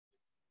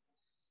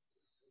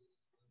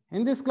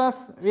In this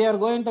class, we are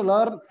going to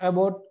learn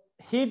about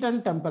heat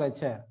and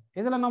temperature.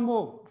 இதில் நம்ம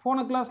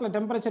போன கிளாஸ்ல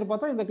டெம்பரேச்சர்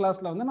பார்த்தோம். இந்த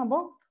கிளாஸ்ல வந்து நம்ம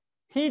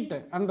ஹீட்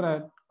என்ற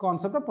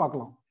கான்செப்டை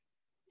பார்க்கலாம்.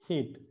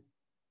 ஹீட்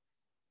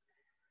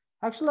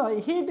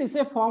ஆக்சுவலாக heat is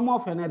a form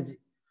of energy.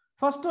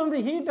 First வந்து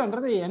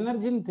ஹீட்ன்றது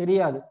எனர்ஜின்னு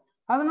தெரியாது.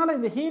 அதனால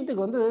இந்த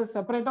ஹீட்டுக்கு வந்து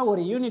செப்பரேட்டாக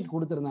ஒரு யூனிட்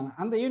கொடுத்துருந்தாங்க.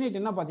 அந்த யூனிட்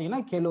என்ன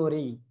பார்த்தீங்கன்னா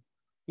கெலோரி.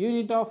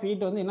 யூனிட் ஆஃப்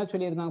ஹீட் வந்து என்ன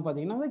சொல்லியிருந்தாங்க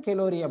பார்த்தீங்கன்னா வந்து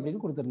கெலோரி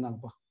அப்படின்னு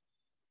கொடுத்துருந்தாங்கப்பா.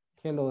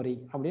 கெலோரி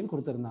அப்படின்னு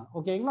கொடுத்துருந்தாங்க.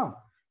 ஓகேங்களா?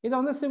 இதை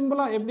வந்து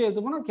சிம்பிளா எப்படி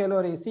எடுத்துப்போம்னா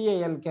கெலோரி,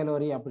 சிஏஎல்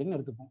கெலோரி அப்படின்னு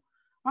எடுத்துப்போம்.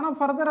 ஆனால்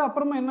ஃபர்தரா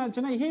அப்புறமா என்ன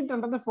ஆச்சுன்னா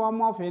ஹீட்ன்றது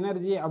ஃபார்ம் ஆஃப்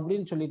எனர்ஜி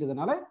அப்படின்னு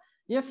சொல்லிட்டதுனால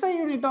SI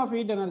unit of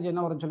heat energy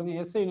என்ன வரும்னு சொல்லுங்க.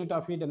 SI unit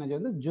of heat energy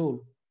வந்து ஜூல்.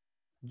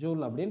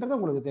 ஜூல் அப்படின்றது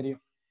உங்களுக்கு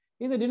தெரியும்.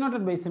 இது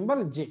டினோட்டட் பை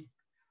சிம்பிள் ஜி.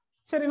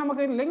 சரி,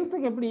 நமக்கு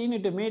லெங்க்த்துக்கு எப்படி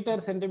unit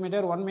metre,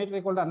 centimetre, 1 metre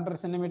equal to 100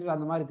 centimetre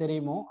அந்த மாதிரி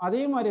தெரியுமோ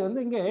அதே மாதிரி வந்து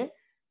இங்கே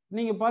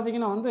நீங்க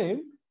பாத்தீங்கன்னா வந்து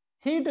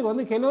ஹீட்டுக்கு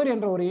வந்து கெலோரி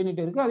என்ற ஒரு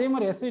யூனிட் இருக்கு. அதே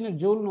மாதிரி எஸ் யூனிட்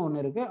ஜூல்னு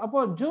ஒன்று இருக்கு. அப்போ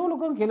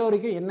ஜூலுக்கும்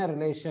கெலோரிக்கும் என்ன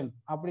ரிலேஷன்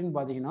அப்படின்னு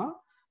பாத்தீங்கன்னா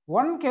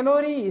 1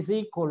 கெலோரி இஸ்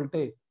ஈக்குவல்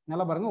டு,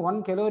 நல்லா பாருங்க, 1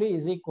 calorie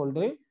is equal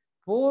to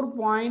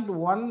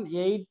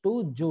 4.182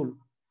 joule.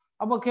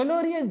 அப்போ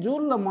கெலோரியை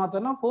ஜூல்ல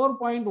மாத்தனா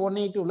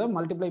 4.182ல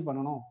மல்டிப்ளை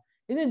பண்ணணும்.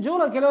 இது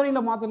ஜூலை கெலோரியில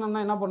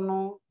மாத்தணும்னா என்ன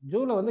பண்ணணும்?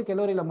 ஜூலை வந்து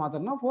கெலோரியில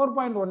மாத்தணும்னா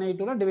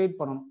 4.182ல டிவைட்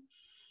பண்ணணும்.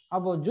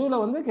 அப்போ ஜூலை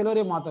வந்து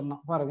கெலோரியை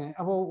மாத்தணும் பாருங்க.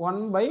 அப்போ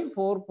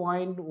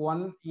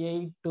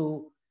 1/4.182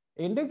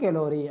 இன்டு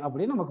கெலோரி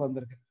அப்படின்னு நமக்கு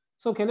வந்திருக்கு.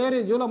 ஸோ கெலோரி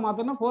ஜூலை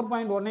மாத்தனா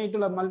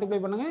 4.182ல மல்டிப்ளை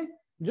பண்ணுங்க.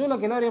 ஜூலை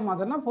கெலோரியை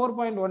மாத்தனா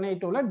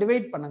 4.182ல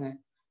டிவைட் பண்ணுங்க.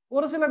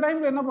 ஒரு சில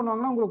டைம்ல என்ன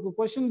பண்ணுவாங்கன்னா உங்களுக்கு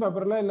கொஸ்டின்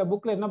பேப்பர்ல இல்ல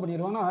புக்ல என்ன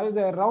பண்ணிடுவாங்கன்னா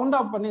இதை ரவுண்ட்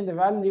ஆஃப் பண்ணி இந்த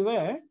வேல்யூவை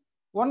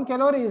 1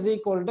 calorie is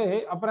equal to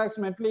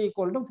approximately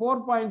equal to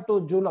 4.2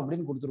 joule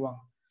அப்படின்னு கொடுத்துருவாங்க.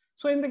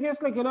 ஸோ இந்த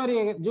கேஸ்ல கெலோரி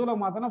ஜூலை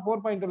மாத்தனா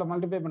 4.2ல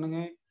மல்டிப்ளை பண்ணுங்க.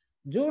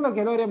 ஜூலை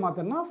கெலோரியை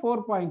மாத்தனா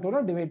 4.2ல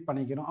டிவைட்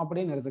பண்ணிக்கணும்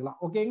அப்படின்னு எடுத்துக்கலாம்.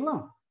 ஓகேங்களா?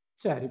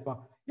 சரிப்பா.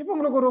 இப்போ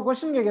உங்களுக்கு ஒரு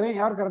கொஸ்டின் கேட்கிறேன்,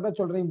 யார் கரெக்டா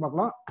சொல்றீங்க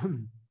பார்க்கலாம்.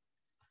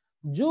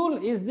 Joule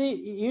is the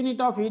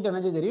unit of heat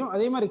energy தெரியும்.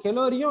 அதே மாதிரி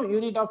கெலோரியும்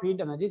யூனிட் ஆஃப்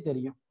ஹீட் எனர்ஜி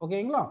தெரியும்.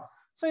 ஓகேங்களா?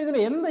 ஸோ இதுல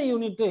எந்த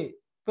யூனிட்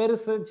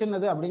பெருசு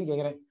சின்னது அப்படின்னு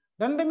கேட்கிறேன்.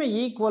 ரெண்டுமே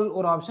ஈக்குவல்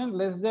ஒரு ஆப்ஷன்,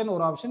 லெஸ் தென்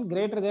ஒரு ஆப்ஷன்,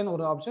 கிரேட்டர் தென்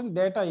ஒரு ஆப்ஷன்,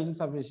 டேட்டா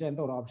இன்சஃபிஷியன்ட்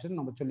ஒரு ஆப்ஷன்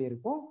நம்ம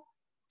சொல்லியிருக்கோம்.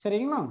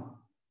 சரிங்களா?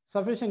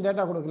 சஃபிஷியன்ட்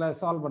டேட்டா கொடுக்கல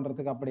சால்வ்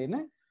பண்றதுக்கு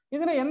அப்படின்னு.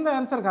 இதுல எந்த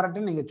ஆன்சர்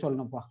கரெக்ட்னு நீங்க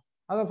சொல்லணும்ப்பா.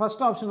 அதாவது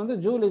ஃபர்ஸ்ட் ஆப்ஷன் வந்து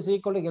joule is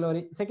equal to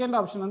calorie, second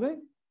option வந்து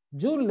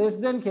joule less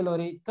than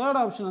calorie, third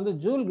option வந்து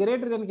joule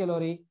greater than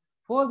calorie,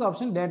 fourth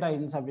option data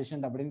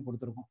insufficient அப்படின்னு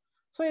கொடுத்துருக்கோம்.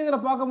 ஸோ இதுல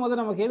பார்க்கும்போது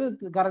நமக்கு எது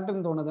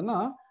கரெக்ட்னு தோணுதுன்னா,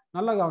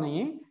 நல்லா கவனிங்க,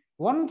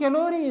 1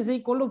 calorie is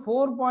equal to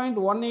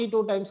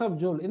 4.182 times of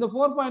joule. இந்த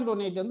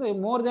 4.18 வந்து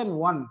மோர் தென்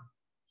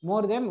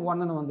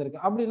 1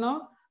 வந்திருக்கு. அப்படின்னா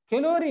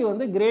கெலோரி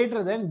வந்து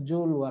கிரேட்டர் தென்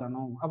ஜூல்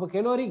வரணும். அப்போ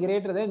calorie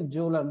greater than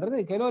ஜூல்ன்றது,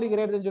 calorie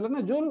greater than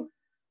ஜூல்னா joule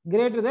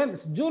greater than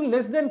joule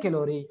less than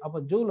calorie. அப்போ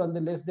ஜூல் வந்து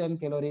less than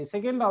calorie.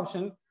 Second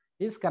option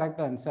is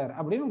correct answer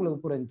அப்படின்னு உங்களுக்கு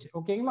புரிஞ்சு.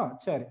 ஓகேங்களா?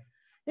 சரி,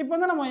 இப்போ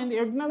வந்து நம்ம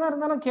என்னதான்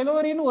இருந்தாலும்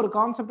கெலோரின்னு ஒரு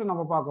கான்செப்ட்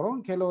நம்ம பார்க்குறோம்.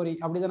 கெலோரி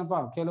அப்படிதானப்பா,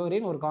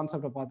 கெலோரின்னு ஒரு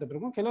கான்செப்டை பார்த்துட்டு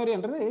இருக்கோம்.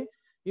 கெலோரின்றது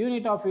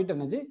யூனிட் ஆஃப் ஹீட்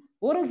எனர்ஜி.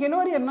 ஒரு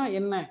கெலோரி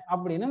என்ன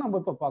அப்படின்னு நம்ம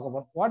இப்போ பார்க்க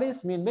போறோம். What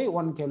is mean by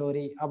 1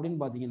 calorie அப்படின்னு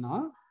பார்த்தீங்கன்னா,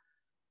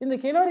 இந்த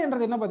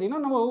கெலோரின்றது என்ன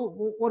பார்த்தீங்கன்னா, நம்ம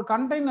ஒரு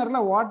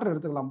கண்டெய்னர்ல வாட்டர்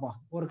எடுத்துக்கலாம்ப்பா.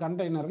 ஒரு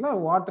கண்டெய்னர்ல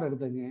வாட்டர்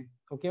எடுத்துங்க.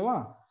 ஓகேவா?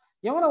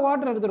 எவ்வளவு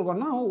வாட்டர்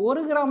எடுத்துருக்கோம்னா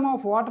 1 கிராம்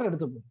ஆஃப் வாட்டர்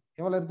எடுத்துப்போம்.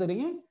 எவ்வளவு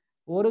எடுத்துறீங்க?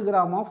 1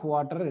 கிராம் ஆஃப்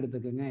வாட்டர்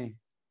எடுத்துக்கோங்க.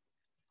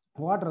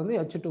 வாட்டர் வந்து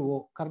H2O,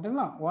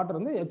 கரெக்டுங்களா? வாட்டர்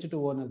வந்து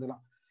H2Oன்னு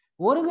எடுத்துக்கலாம்.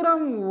 1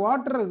 கிராம்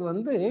வாட்டருக்கு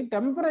வந்து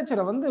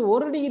டெம்பரேச்சரை வந்து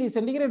 1 டிகிரி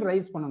சென்டிகிரேட்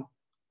ரைஸ் பண்ணணும்.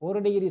 1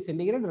 டிகிரி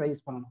சென்டிகிரேட்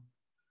ரைஸ் பண்ணணும்.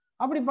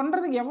 அப்படி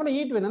பண்றதுக்கு எவ்வளவு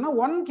ஹீட் வேணும்னா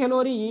 1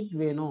 கெலோரி ஹீட்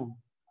வேணும்.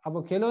 அப்போ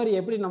கெலோரி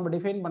எப்படி நம்ம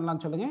டிஃபைன்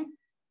பண்ணலாம் சொல்லுங்க.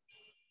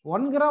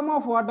 1 gram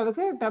of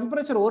வாட்டருக்கு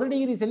temperature 1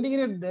 degree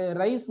centigrade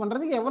rice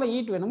பண்றதுக்கு எவ்வளவு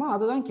ஹீட் வேணுமோ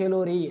அதுதான்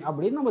கெலோரி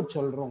அப்படின்னு நம்ம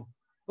சொல்றோம்.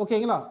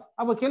 ஓகேங்களா?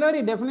 அப்போ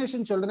கெலோரி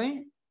டெஃபினேஷன் சொல்றேன்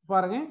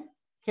பாருங்க.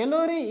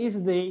 Calorie is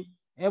the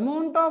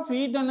amount of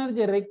heat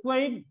energy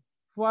required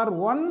for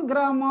 1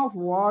 gram of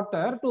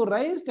water to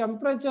rise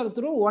temperature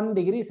through 1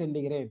 degree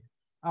centigrade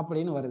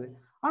அப்படின்னு வருது.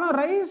 ஆனா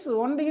ரைஸ்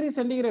 1 டிகிரி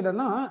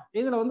சென்டிகிரேட்னா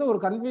இதுல வந்து ஒரு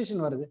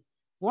கன்ஃபியூஷன் வருது.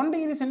 1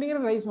 டிகிரி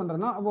சென்டிகிரேட் ரைஸ்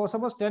பண்றோம்னா அப்போ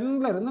சப்போஸ்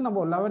 10ல இருந்து நம்ம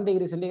 11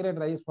 டிகிரி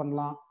சென்டிகிரேட் ரைஸ்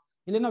பண்ணலாம்,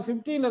 இல்லைன்னா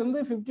 50ல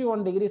இருந்து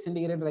 51 டிகிரி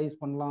சென்டிகிரேட் ரைஸ்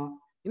பண்ணலாம்,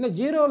 இல்ல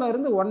 0ல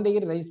இருந்து 1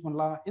 டிகிரி ரைஸ்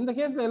பண்ணலாம். இந்த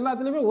கேஸ்ல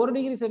எல்லாத்துலயுமே 1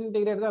 டிகிரி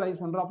சென்டிகிரேட் தான்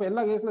ரைஸ் பண்றோம். அப்போ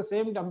எல்லா கேஸ்ல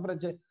same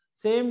temperature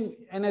same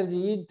energy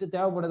heat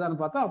தேவைப்படுதான்னு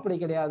பார்த்தா அப்படி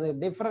கிடையாது,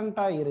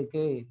 டிஃப்ரெண்டா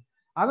இருக்கு.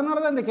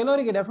 அதனாலதான் இந்த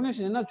கெலோரிக்கு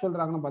டெஃபினேஷன் என்ன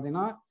சொல்றாங்கன்னு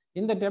பாத்தீங்கன்னா,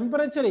 இந்த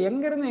டெம்பரேச்சர்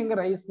எங்க இருந்து எங்க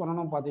ரைஸ்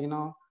பண்ணணும்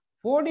பாத்தீங்கன்னா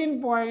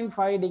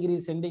 14.5 டிகிரி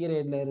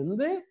சென்டிகிரேட்ல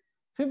இருந்து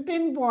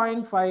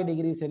 15.5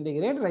 டிகிரி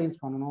சென்டிகிரேட் ரைஸ்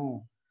பண்ணணும்.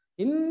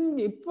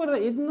 இப்போ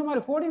இந்த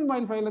மாதிரி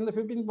 14.5ல இருந்து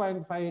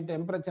 15.5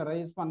 டெம்பரேச்சர்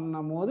ரைஸ்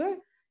பண்ணும் போது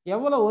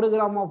எவ்வளவு 1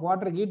 கிராம் ஆஃப்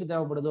வாட்டர் ஹீட்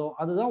தேவைப்படுதோ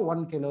அதுதான்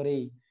 1 கெலோரி.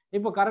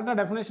 இப்போ கரெக்டா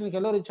டெஃபினேஷன்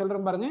கெலோரி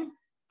சொல்றேன் பாருங்க.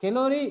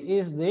 Calorie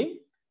is the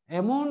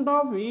amount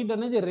of heat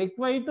energy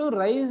required to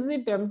rise the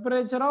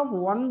temperature of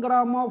 1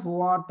 gram of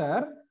water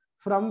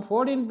from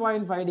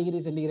 14.5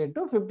 degree centigrade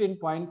to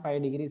 15.5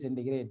 degree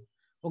centigrade.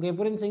 Okay,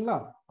 புரிஞ்சுங்களா?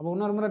 அப்போ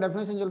இன்னொரு முறை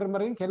டெஃபினேஷன் சொல்றேன்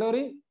பாருங்க.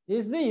 Calorie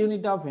is the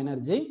unit of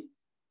energy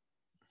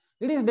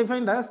It is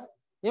defined as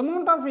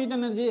amount of heat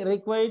energy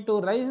required to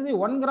raise the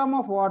 1 gram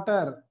of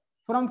water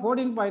from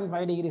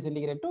 14.5 degrees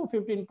centigrade to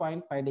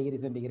 15.5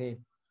 degrees centigrade.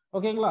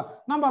 ஓகேங்களா?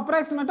 நம்ம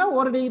அப்ராக்சிமேட்டா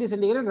 1 degree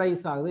centigrade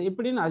rice ஆகுது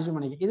இப்படின்னு assume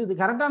பண்ணிக்க. இது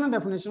கரெக்டான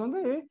definition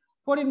வந்து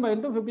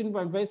 14.2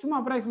 15.5. சும்மா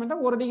அப்ராக்சிமேட்டா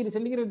 1 degree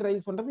centigrade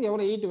rice பண்றதுக்கு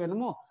எவ்வளவு ஹீட்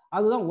வேணுமோ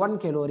அதுதான் 1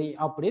 கலோரி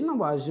அப்படின்னு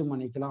நம்ம அஸ்யூம்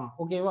பண்ணிக்கலாம்.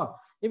 ஓகேவா?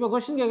 இப்போ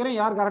क्वेश्चन கேக்குறேன்,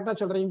 யார் கரெக்டா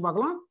சொல்றீங்க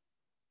பார்க்கலாம்.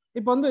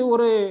 இப்போ வந்து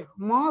ஒரு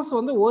மாஸ்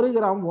வந்து 1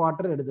 கிராம்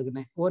வாட்டர்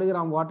எடுத்துக்கிட்டேன். 1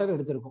 கிராம் வாட்டர்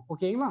எடுத்திருக்கோம்.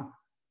 ஓகேங்களா?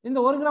 இந்த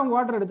 1 கிராம்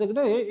வாட்டர்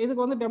எடுத்துக்கிட்டு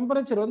இதுக்கு வந்து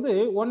டெம்பரேச்சர் வந்து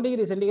 1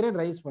 டிகிரி சென்டிகிரேட்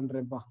ரைஸ்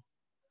பண்றேன்ப்பா.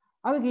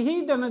 அதுக்கு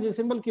heat energy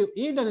simple Q,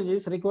 heat energy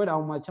is required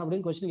how much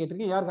அப்படின்னு क्वेश्चन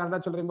கேட்டிருக்கீங்க. யார் கரெக்டா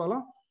சொல்றீங்க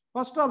பார்க்கலாம்.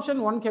 First option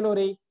 1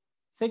 calorie,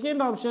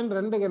 second option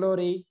 2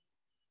 calorie,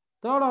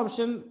 third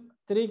option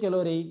 3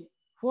 calorie,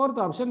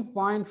 fourth option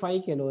 0.5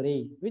 calorie.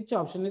 which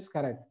option is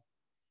correct?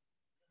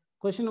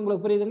 Question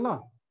உங்களுக்கு புரியுதுங்களா?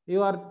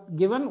 you are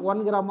given 1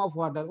 gram of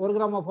water, 1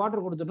 gram of water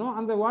கொடுத்துட்டோம்.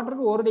 அந்த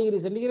வாட்டருக்கு 1 டிகிரி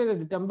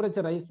சென்டிகிரேட்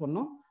டெம்பரேச்சர் ரைஸ்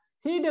பண்ணோம்.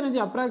 Heat energy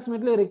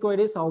approximately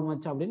required is how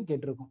much அப்படின்னு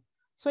கேட்டிருக்கோம்.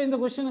 So இந்த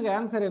क्वेश्चனுக்கு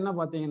answer என்ன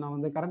பார்த்தீங்கன்னா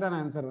வந்து கரெக்டான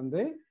ஆன்சர்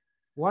வந்து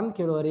 1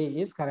 கலோரி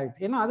இஸ் கரெக்ட்.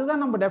 ஏன்னா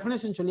அதுதான் நம்ம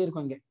டெஃபினேஷன்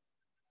சொல்லியிருக்கோம். இங்க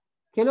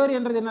கலோரி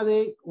என்றது என்னது?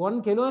 1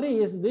 calorie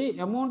is the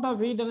amount of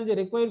heat energy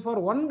required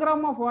for 1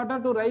 gram of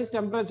water to rice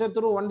temperature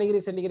through 1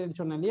 degree centigrade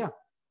சொன்னேன் இல்லையா?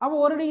 அப்போ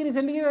 1 டிகிரி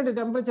சென்டிகிரேட்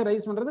டெம்பரேச்சர்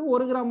ரைஸ் பண்றதுக்கு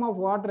 1 கிராம்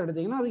ஆஃப் வாட்டர்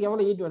எடுத்தீங்கன்னா அதுக்கு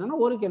எவ்வளவு ஹீட் வேணும்னா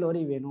 1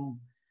 கலோரி வேணும்.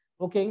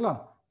 ஓகேங்களா?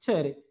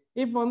 சரி,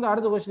 இப்போ வந்து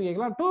அடுத்த क्वेश्चन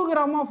கேட்கலாம். 2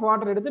 கிராம் ஆஃப்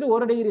வாட்டர் எடுத்துட்டு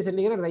 1 டிகிரி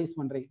சென்டிகிரேட் ரைஸ்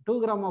பண்றீங்க. 2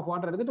 கிராம் ஆஃப்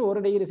வாட்டர் எடுத்துட்டு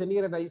 1 டிகிரி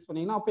சென்டிகிரேட் ரைஸ்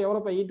பண்ணீங்கன்னா அப்போ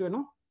எவ்வளவு ஹீட்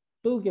வேணும்?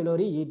 2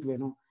 கலோரி ஹீட்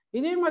வேணும்.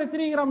 இதே மாதிரி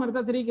 3 கிராம்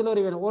எடுத்தா 3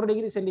 கலோரி வேணும் 1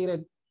 டிகிரி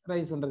சென்டிகிரேட்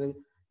ரைஸ் பண்றதுக்கு.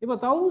 இப்போ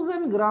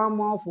 1000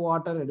 கிராம் ஆஃப்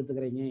வாட்டர்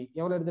எடுத்துக்கிறீங்க.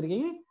 எவ்வளவு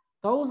எடுத்துருக்கீங்க?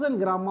 1000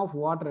 கிராம் ஆஃப்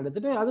வாட்டர்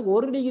எடுத்துட்டு அதுக்கு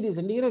 1 டிகிரி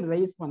சென்டிகிரேட்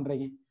ரைஸ்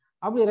பண்றீங்க.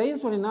 அப்படி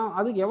ரைஸ் பண்ணினா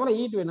அதுக்கு எவ்வளவு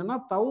ஹீட் வேணும்னா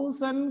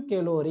 1000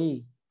 கலோரி.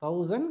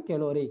 1000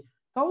 கலோரி.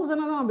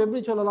 1000 தான் நம்ம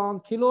எப்படி சொல்லலாம்?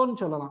 கிலோன்னு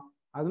சொல்லலாம்.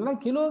 அதனால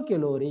கிலோ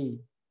கலோரி,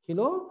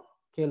 கிலோ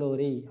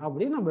கலோரி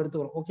அப்படின்னு நம்ம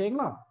எடுத்துக்கிறோம்.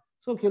 ஓகேங்களா?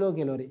 So kilo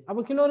calorie.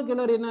 அப்போ கிலோ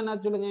கலோரி என்ன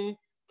சொல்லுங்க?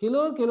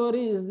 Kilo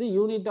calorie is the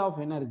unit of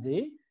energy.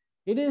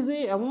 It is the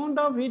amount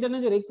of heat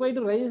energy required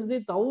to raise the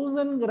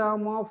 1000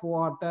 gram of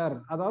water.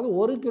 அதாவது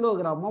 1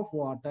 kilogram of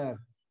water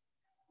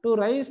to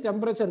raise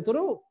temperature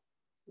through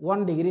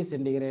 1 degree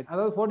centigrade.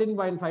 அதாவது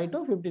 14.5 to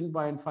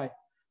 15.5.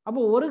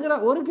 அப்போ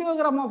 1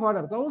 kilogram of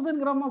water 1000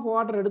 gram of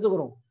water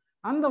எடுத்துக்கிறோம்.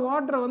 அந்த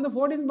வாட்டரை வந்து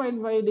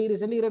 14.5 degree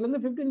சென்டிகிரேட்ல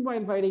இருந்து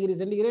 15.5 degree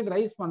centigrade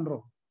rice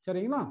பண்றோம்.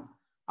 சரிங்களா?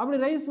 அப்படி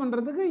ரைஸ்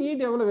பண்றதுக்கு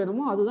ஹீட் எவ்வளவு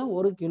வேணுமோ அதுதான்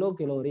 1 கிலோ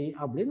கலோரி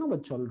அப்படின்னு நம்ம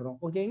சொல்றோம்.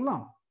 ஓகேங்களா?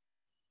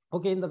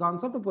 ஓகே, இந்த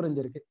கான்செப்ட்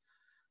புரிஞ்சிருக்கு.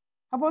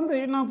 அப்போ வந்து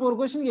நான் இப்போ ஒரு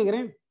क्वेश्चन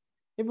கேட்குறேன்.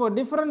 இப்போ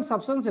டிஃபரெண்ட்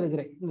சப்ஸ்டன்ஸ்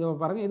எடுக்கிறேன். இங்க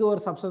பாருங்க, இது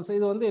ஒரு சப்ஸ்டன்ஸ்.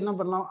 இது வந்து என்ன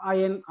பண்ணலாம்?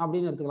 அயன்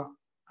அப்படின்னு எடுத்துக்கலாம்.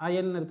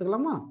 அயன்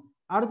எடுத்துக்கலாமா?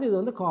 அடுத்து இது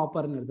வந்து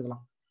காப்பர்னு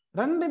எடுத்துக்கலாம்.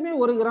 ரெண்டுமே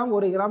 1 கிராம்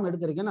 1 கிராம்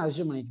எடுத்திருக்கேன்னு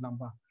அஸ்யூம்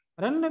பண்ணிக்கலாம்ப்பா.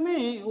 ரெண்டுமே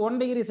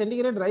 1 டிகிரி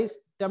சென்டிகிரேட் ரைஸ்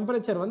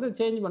டெம்பரேச்சர் வந்து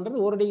சேஞ்ச் பண்றது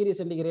 1 டிகிரி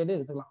சென்டிகிரேட்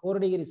எடுத்துக்கலாம்.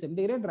 1 டிகிரி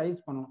சென்டிகிரேட் ரைஸ்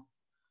பண்ணணும்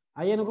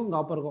அயனுக்கும்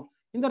காப்பருக்கும்.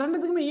 இந்த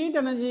ரெண்டுத்துக்குமே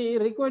heat energy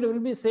required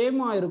will be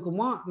சேமா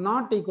இருக்குமா,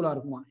 நாட் ஈக்குவலா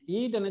இருக்குமா?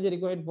 Heat energy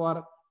required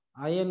for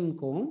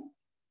அயனுக்கும்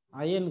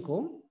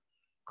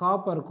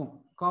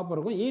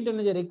காப்பருக்கும் heat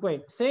energy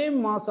required same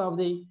mass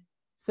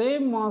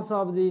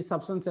of the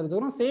substance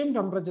எடுத்துக்கிறோம். சேம்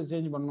டெம்பரேச்சர்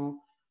சேஞ்ச் பண்ணணும்.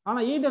 ஆனா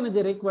heat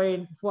energy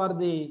required for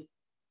the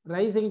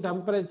rising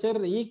temperature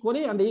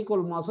equally and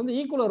equal mass வந்து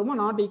equal வருமா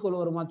not equal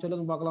வருமா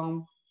சொல்லுங்க பார்க்கலாம்.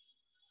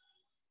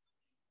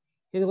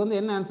 இது வந்து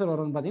என்ன ஆன்சர்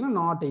வரும்னு பார்த்தீங்கன்னா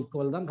நாட்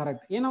ஈக்குவல் தான்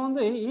கரெக்ட். ஏன்னா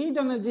வந்து heat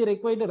energy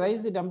required to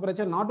rice the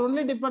temperature not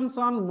only depends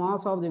on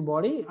mass of the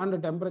body and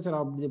temperature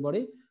of the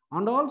body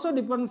and also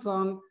depends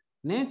on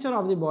nature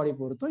of the பாடி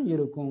பொறுத்தும்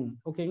இருக்கும்.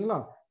 ஓகேங்களா?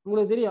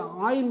 உங்களுக்கு தெரியும்,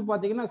 ஆயில்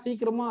பார்த்தீங்கன்னா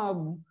சீக்கிரமா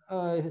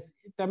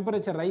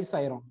டெம்பரேச்சர் ரைஸ்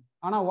ஆயிரும்.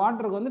 ஆனா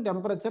வாட்டருக்கு வந்து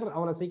டெம்பரேச்சர்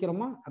அவ்வளவு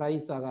சீக்கிரமா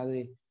ரைஸ்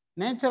ஆகாது.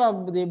 நேச்சர்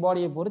ஆஃப் தி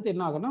பாடியை பொறுத்து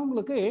என்ன ஆகும்னா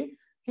உங்களுக்கு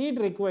heat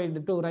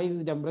required to rice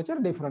the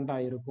temperature டிஃப்ரெண்டா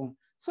இருக்கும்.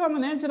 ஸோ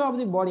அந்த நேச்சர் ஆஃப்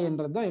தி பாடி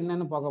என்றது தான்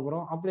என்னன்னு பார்க்க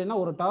போறோம். அப்படின்னா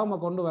ஒரு டேர்மை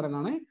கொண்டு வரேன்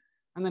நான்.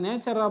 அந்த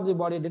நேச்சர் ஆஃப் தி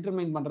பாடியை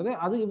டிட்டர்மைன் பண்றது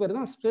அதுக்கு பேர்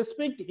தான்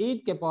ஸ்பெசிபிக்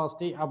ஹீட்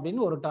கெப்பாசிட்டி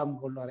அப்படின்னு ஒரு டேர்ம்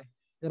கொண்டு வரேன்.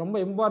 இது ரொம்ப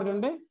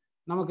இம்பார்ட்டன்ட்.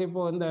 நமக்கு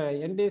இப்போ இந்த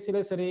என்டிசில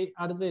சரி,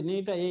 அடுத்து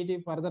நீட் ஐஐடி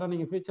ஃபர்தரா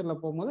நீங்க ஃபியூச்சர்ல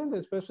போகும்போது இந்த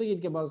ஸ்பெசிபிக்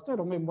ஹீட் கெப்பாசிட்டி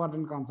ரொம்ப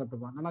இம்பார்ட்டன்ட் கான்செப்ட்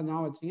தான். நல்லா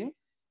ஞாபகம் வச்சுங்க.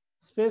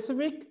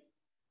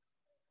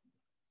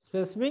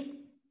 Specific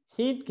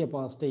heat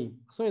capacity.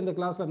 ஸோ இந்த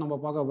கிளாஸ்ல நம்ம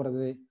பார்க்க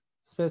போறது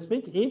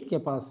ஸ்பெசிபிக் ஹீட்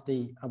கெப்பாசிட்டி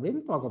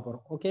அப்படின்னு பார்க்க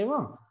போறோம்.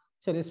 ஓகேவா?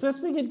 சரி,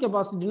 specific heat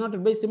capacity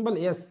denoted by simple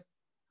S.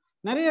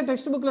 நிறைய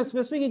டெக்ஸ்ட் புக்ல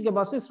specific heat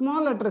capacity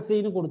small letter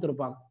சின்னு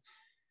கொடுத்துருப்பாங்க.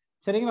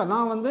 சரிங்களா?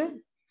 நான் வந்து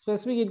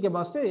ஸ்பெசிபிக் ஹீட்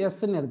கெப்பாசிட்டி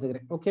எஸ்ன்னு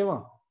எடுத்துக்கிறேன். ஓகேவா?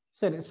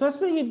 சரி,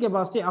 ஸ்பெசிபிக் ஹீட்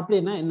கெப்பாசிட்டி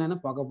அப்படின்னா என்னன்னு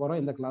பார்க்க போறோம்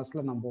இந்த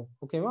கிளாஸ்ல நம்ம.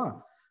 ஓகேவா?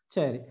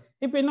 சரி,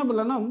 இப்போ என்ன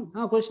பண்ணலாம்னா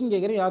நான் கொஸ்டின்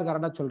கேட்குறேன், யார்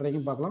கரெக்டாக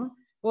சொல்றீங்கன்னு பார்க்கலாம்.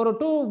 ஒரு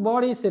 2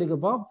 பாடிஸ்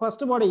இருக்குப்பா.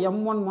 ஃபர்ஸ்ட் பாடி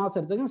M1 மாஸ்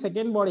எடுத்துங்க,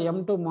 செகண்ட் பாடி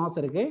M2 மாஸ்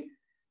இருக்கு.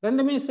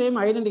 ரெண்டுமே சேம்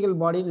ஐடென்டிக்கல்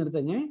பாடின்னு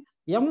எடுத்துங்க.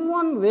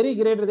 M1 வெரி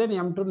கிரேட்டர் தென்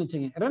M2ன்னு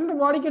வச்சுங்க. ரெண்டு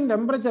பாடிக்கும்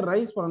டெம்பரேச்சர்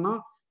ரைஸ் பண்ணா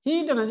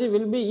ஹீட் எனர்ஜி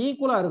வில் பி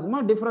ஈக்குவலா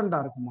இருக்குமா டிஃப்ரெண்டா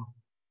இருக்குமா?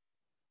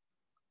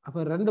 அப்போ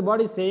ரெண்டு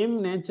பாடி சேம்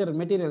நேச்சர்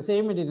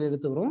மெட்டீரியல்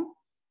எடுத்துக்கிறோம்.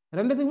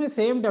 ரெண்டுத்துக்குமே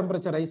சேம்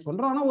டெம்பரேச்சர் ரைஸ்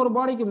பண்றோம். ஆனா ஒரு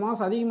பாடிக்கு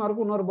மாஸ் அதிகமா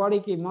இருக்கும், இன்னொரு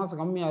பாடிக்கு மாஸ்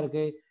கம்மியா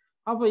இருக்கு.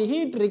 அப்போ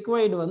ஹீட்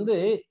ரிக்வைர்டு வந்து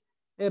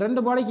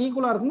ரெண்டு பாடிக்கு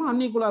ஈக்குவலா இருக்குமா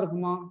அன்ஈக்குவலா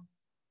இருக்குமா?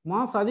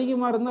 மாஸ்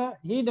அதிகமா இருந்தா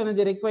heat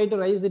energy required to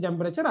rice the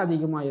temperature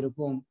அதிகமா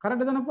இருக்கும்.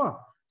 கரெக்ட் தானப்பா?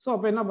 ஸோ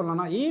அப்போ என்ன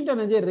பண்ணலாம்னா heat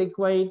energy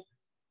required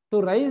to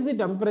rice the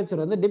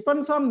temperature வந்து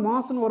டிபெண்ட்ஸ் ஆன்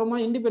மாஸ்ன்னு வருமா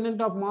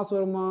இண்டிபெண்டன்ட் ஆஃப் மாஸ்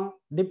வருமா?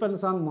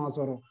 டிபெண்ட்ஸ் ஆன் மாஸ்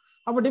வரும்.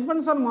 அப்போ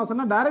depends on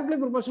மாஸ்னா directly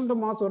proportional to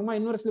mass வருமா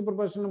இன்வெர்ஸ்லி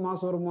ப்ரொபோர்ஷனல் டு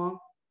மாஸ் வருமா?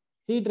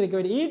 ஹீட்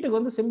ரிக்வைர்டு ஹீட்டுக்கு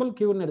வந்து சிம்பிள்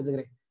கியூன்னு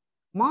எடுத்துக்கிறேன்.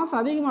 மாஸ்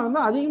அதிகமா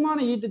இருந்தால் அதிகமான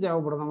ஹீட்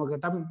தேவைப்படும் நமக்கு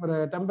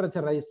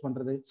டெம்பரேச்சர் ரைஸ்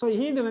பண்றது. So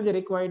heat energy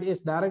required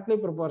is directly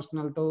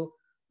proportional to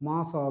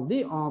mass of the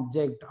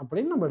object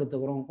அப்படின்னு நம்ம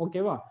எடுத்துக்கிறோம்.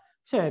 ஓகேவா?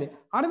 சரி,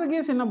 அடுத்த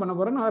கேஸ் என்ன பண்ண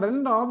போறேன், நான்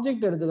ரெண்டு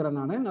ஆப்ஜெக்ட் எடுத்துக்கிறேன்.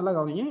 நான் நல்லா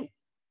கவனிங்க,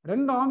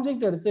 ரெண்டு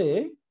ஆப்ஜெக்ட் எடுத்து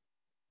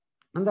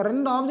அந்த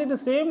ரெண்டு ஆப்ஜெக்ட்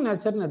சேம்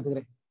நேச்சர்னு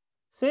எடுத்துக்கிறேன்.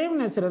 சேம்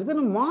நேச்சர்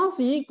எடுத்து மாஸ்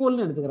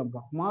ஈக்குவல்னு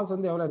எடுத்துக்கிறேன்ப்பா. மாஸ்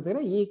வந்து எவ்வளவு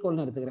எடுத்துக்கிறேன்?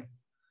 ஈக்குவல்னு எடுத்துக்கிறேன்.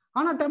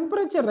 ஆனா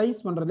டெம்பரேச்சர்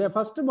ரைஸ் பண்றது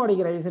ஃபர்ஸ்ட்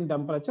பாடிக்கு ரைஸ் இன்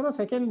டெம்பரேச்சர்,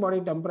 செகண்ட் பாடி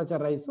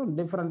டெம்பரேச்சர் ரைஸும்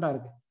டிஃபரெண்டா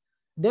இருக்கு.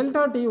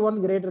 Delta T1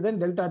 greater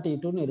than delta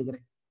T2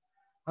 எடுக்கிறேன்.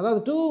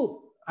 அதாவது two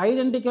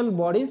identical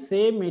bodies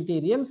same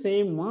material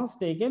same mass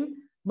taken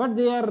but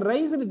they are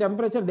raised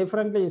temperature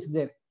differently is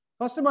there.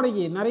 First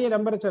பாடிக்கு நிறைய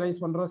temperature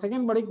rice பண்றோம்,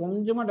 second பாடிக்கு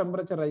கொஞ்சமா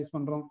temperature rice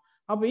பண்றோம்.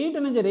 அப்போ ஹீட்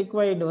எனர்ஜி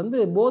ரிக்வைர்டு வந்து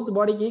போத்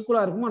பாடிக்கு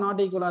ஈக்குவலா இருக்குமா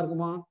நாட் ஈக்குவலா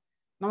இருக்குமா?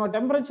 நம்ம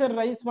டெம்பரேச்சர்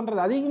ரைஸ்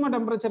பண்றது அதிகமா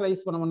டெம்பரேச்சர்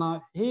ரைஸ் பண்ணோம்னா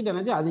ஹீட்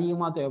எனர்ஜி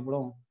அதிகமா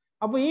தேவைப்படும்.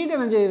 அப்போ heat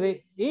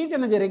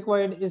energy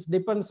ரிக்வைர்டு is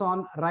depends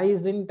on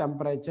rice in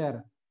temperature.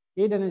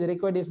 Heat energy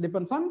ரிக்வைர்டு is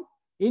depends on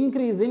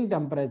increase in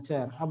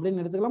temperature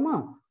அப்படின்னு எடுத்துக்கலாமா?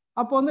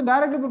 அப்போ வந்து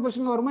டைரக்ட்லி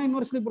ப்ரொபோர்ஷனல் வருமா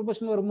இன்வெர்ஸ்லி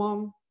ப்ரொபோர்ஷனல் வருமா?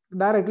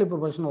 டைரக்ட்லி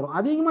ப்ரொபோர்ஷனல் வரும்.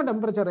 அதிகமா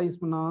டெம்பரேச்சர்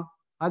ரைஸ் பண்ணா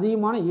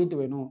அதிகமான ஹீட்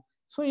வேணும்.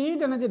 So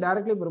heat energy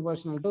directly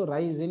proportional to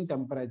rice in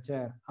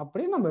temperature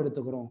அப்படின்னு நம்ம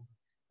எடுத்துக்கிறோம்.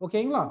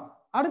 ஓகேங்களா?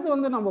 அடுத்து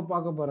வந்து நம்ம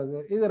பார்க்க போறது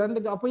இது ரெண்டு.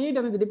 அப்போ heat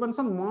energy depends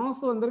on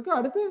mass வந்திருக்கு,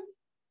 அடுத்து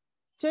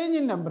சேஞ்ச்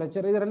இன்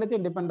டெம்பரேச்சர், இது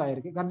ரெண்டுத்தையும் டிபெண்ட்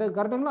ஆயிருக்கு.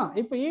 கரெக்டுங்களா?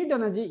 இப்போ ஹீட்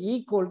எனர்ஜி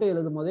ஈக்குவல் டு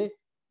எழுதும் போது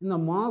இந்த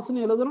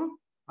மாஸ்ன்னு எழுதுறோம்,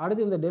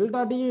 அடுத்து இந்த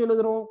டெல்டா டியும்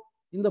எழுதுறோம்,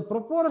 இந்த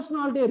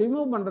ப்ரொபோர்ஷனாலிட்டியை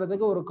ரிமூவ்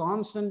பண்றதுக்கு ஒரு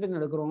கான்ஸ்டன்ட்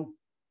எடுக்கிறோம்,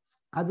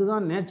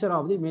 அதுதான் நேச்சர்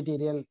ஆஃப் தி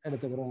மெட்டீரியல்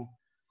எடுத்துக்கிறோம்.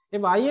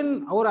 இப்போ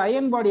ஒரு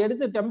அயன் பாடி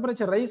எடுத்து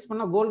டெம்பரேச்சர் ரைஸ்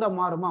பண்ணா கோல்டா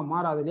மாறுமா?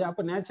 மாறாது இல்லையா?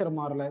 அப்போ நேச்சர்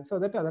மாறல. ஸோ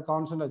தட் அதை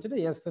கான்ஸ்டன்ட் வச்சுட்டு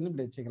எஸ்ன்னு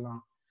இப்படி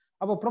வச்சுக்கலாம்.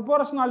 அப்போ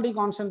ப்ரொபோர்ஷனாலிட்டி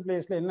கான்ஸ்டன்ட்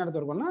பிளேஸ்ல என்ன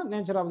எடுத்துருக்கோம்னா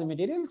nature of the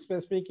material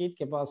specific heat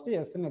capacity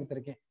எஸ்ன்னு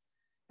எடுத்திருக்கேன்.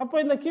 அப்போ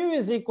இந்த Q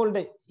is equal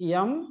to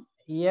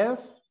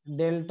MS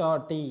delta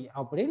T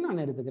அப்படின்னு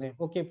நான் எடுத்துக்கிறேன்.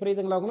 ஓகே,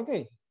 புரியுதுங்களா உங்களுக்கு?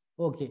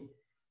 ஓகே,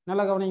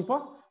 நல்லா கவனிப்போ.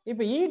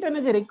 இப்போ heat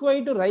energy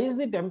required to rice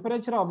the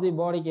temperature of the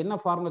பாடிக்கு என்ன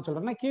ஃபார்முலா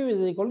சொல்றேன்னா Q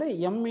is equal to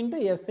M into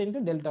S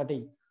into delta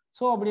T.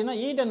 So அப்படின்னா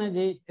heat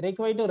energy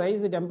required to rise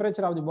the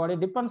temperature of the body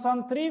depends on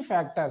three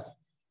factors.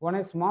 One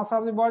is mass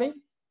of the body,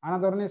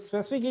 another one is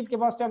specific heat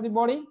capacity of the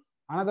body,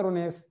 another one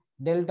is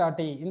delta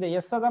T. இந்த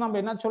S தான் நம்ம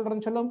என்ன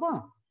சொல்றோம்னு சொல்லுங்கப்பா.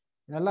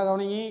 நல்லா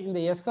கவனிங்க, இந்த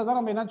S தான்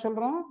நம்ம என்ன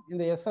சொல்றோம்?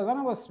 இந்த S தான்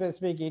நம்ம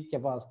specific heat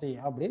capacity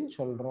அப்படின்னு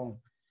சொல்றோம்.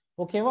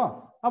 ஓகேவா?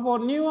 அப்போ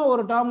நியூவா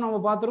ஒரு டேர்ம்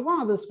நம்ம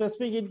பார்த்துருக்கோம், அது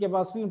ஸ்பெசிபிக் ஹீட்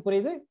கெபாசிட்டின்னு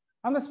புரியுது.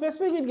 அந்த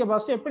ஸ்பெசிபிக் ஹீட்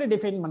கெபாசிட்டி எப்படி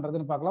டிஃபைன்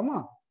பண்றதுன்னு பார்க்கலாமா?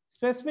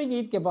 Specific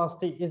heat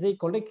capacity is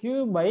equal to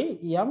Q by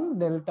M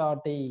delta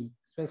T.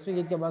 Specific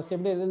heat capacity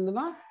எப்படி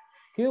எழுதுனா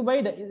Q by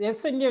S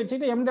இங்கே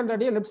வச்சுட்டு M delta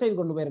T left side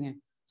கொண்டு போயிருங்க.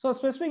 So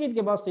specific heat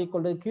capacity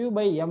equal to Q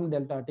by M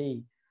delta T.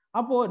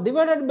 அப்போ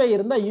divided by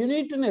இருந்தா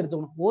யூனிட்னு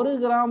எடுத்துக்கணும். 1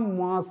 gram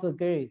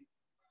மாஸுக்கு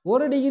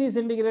 1 degree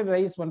centigrade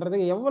rice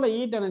பண்றதுக்கு எவ்வளவு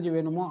ஹீட் எனர்ஜி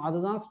வேணுமோ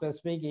அதுதான்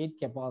ஸ்பெசிபிக் ஹீட்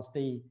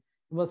கெபாசிட்டி.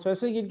 இப்போ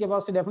ஸ்பெசிபிக் ஹீட்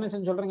கெபாசிட்டி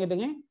டெஃபினிஷன் சொல்றேன்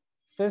கேட்டுங்க.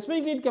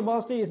 Specific heat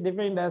capacity is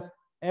defined as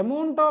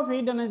amount of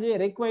heat energy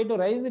required to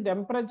rise the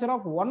temperature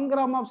of 1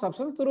 gram of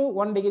substance through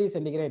 1 degree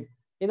centigrade.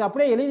 இது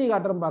அப்படியே எழுதி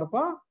காட்டுறேன்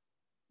பார்ப்பா.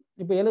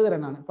 இப்போ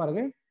எழுதுறேன் நான்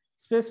பாருங்க.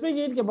 Specific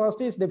heat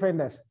capacity is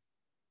defined as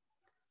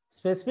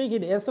specific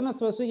heat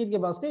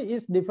capacity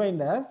is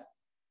defined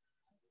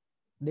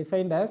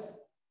as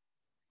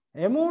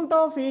amount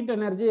of heat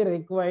energy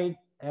required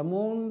to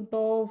rise the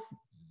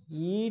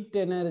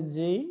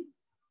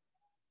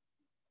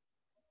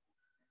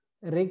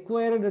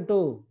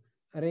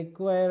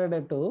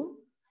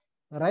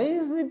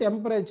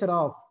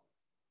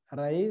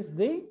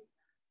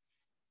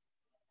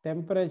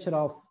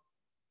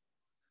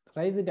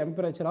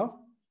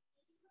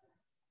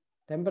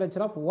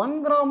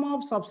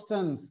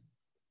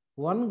temperature of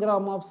 1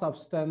 gram of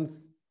substance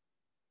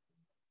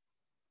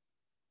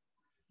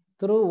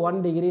through 1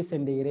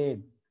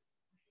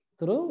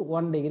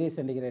 degree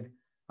centigrade.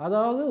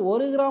 அதாவது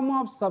 1 கிராம்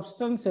ஆஃப்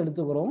சப்ஸ்டன்ஸ்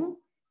எடுத்துக்கிறோம்,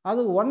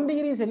 அது 1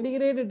 degree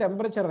centigrade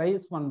temperature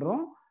rice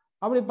பண்றோம்.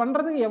 அப்படி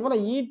பண்றதுக்கு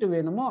எவ்வளவு heat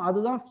வேணுமோ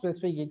அதுதான்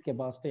specific heat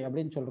capacity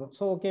அப்படின்னு சொல்றோம்.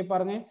 ஸோ ஓகே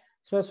பாருங்க,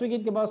 specific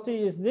heat capacity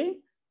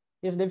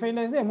is defined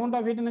as the amount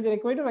of heat energy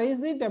required to rise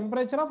the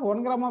temperature of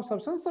 1 gram of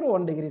substance through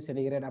 1 degree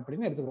centigrade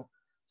அப்படின்னு எடுத்துக்கிறோம்.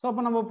 ஸோ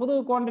அப்போ நம்ம புது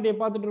குவான்டிட்டியை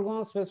பார்த்துட்டு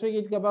இருக்கோம். Specific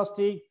heat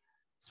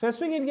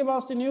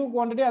capacity new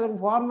quantity, அதுக்கு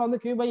formula வந்து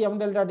Q by M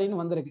delta T ன்னு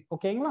வந்திருக்கு.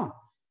 ஓகேங்களா?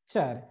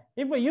 சரி,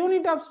 இப்போ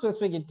unit of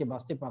specific heat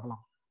capacity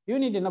பார்க்கலாம்.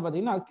 யூனிட் என்ன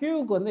பார்த்தீங்கன்னா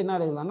Qக்கு வந்து என்ன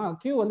எழுதலாம்னா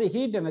Q வந்து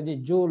ஹீட் எனர்ஜி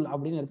ஜூல்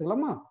அப்படின்னு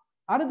எடுத்துக்கலாமா?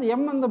 அடுத்து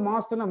M வந்து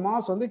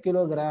மாஸ் வந்து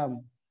கிலோகிராம்.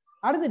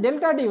 அடுத்து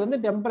டெல்டா T வந்து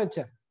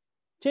டெம்பரேச்சர்,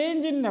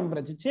 சேஞ்ச் இன்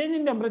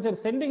டெம்பரேச்சர்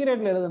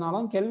சென்டிகிரேட்ல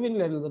எழுதினாலும்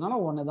கெல்வின்ல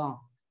எழுதினாலும் ஒன்று தான்.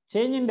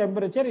 Change in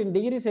temperature in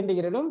degree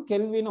சென்டிகிரேடும்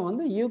கெல்வினும்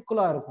வந்து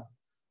ஈக்குவலா இருக்கும்.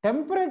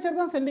 டெம்பரேச்சர்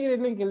தான்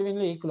சென்டிகிரேட்லையும்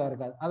கெல்வின்லையும் ஈக்குவலா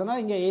இருக்காது. அதனால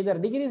இங்க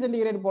எய்தர் டிகிரி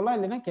சென்டிகிரேட் போடலாம்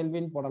இல்லைன்னா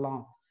கெல்வின்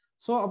போடலாம்.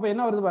 ஸோ அப்போ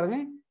என்ன வருது பாருங்க,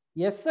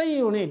 எஸ்ஐ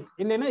யூனிட்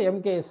இல்லைன்னா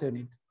எம்கேஎஸ்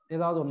யூனிட்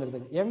ஏதாவது ஒன்று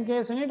இருக்குது.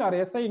 MKS unit R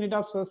SI unit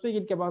of specific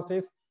heat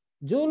கெபாசிட்டிஸ்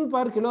joule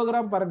per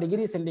kilogram per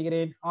degree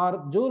centigrade R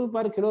joule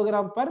per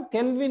kilogram per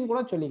kelvin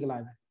கூட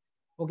சொல்லிக்கலாம் இது.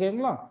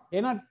 ஓகேங்களா?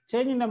 ஏன்னா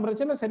சேஞ்ச் இன்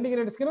டெம்பரேச்சர்ல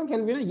சென்டிகிரேட் ஸ்கேலும்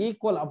கெல்வினும்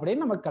ஈக்குவல்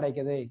அப்படின்னு நமக்கு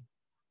கிடைக்குது.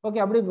 ஓகே,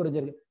 அப்படி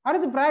புரிஞ்சிருக்கு.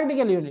 அடுத்து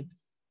பிராக்டிக்கல் யூனிட்.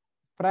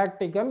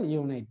 பிராக்டிக்கல்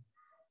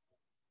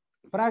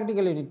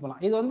யூனிட்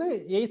போலாம். இது வந்து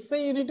எஸ்ஐ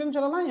யூனிட்னு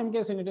சொல்லலாம்,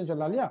 எம்கேஎஸ் யூனிட்னு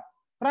சொல்லலாம் இல்லையா?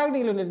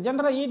 பிராக்டிக்கல் யூனிட்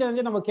ஜென்ரலா ஹீட்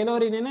எனர்ஜி நம்ம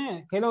கெலோரி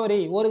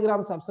 1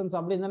 கிராம் சப்ஸ்டன்ஸ்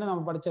அப்படின்னு தானே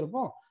நம்ம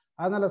படிச்சிருப்போம்.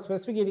 அதனால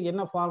ஸ்பெசிபிக் ஹீட்டுக்கு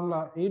என்ன ஃபார்முலா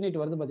யூனிட்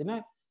வருது பார்த்தீங்கன்னா,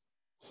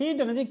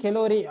 ஹீட் எனர்ஜி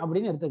கெலோரி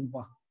அப்படின்னு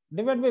எடுத்துக்கப்பா,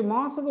 டிவைட் பை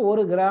மாஸுக்கு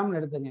 1 கிராம்னு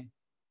எடுத்துங்க,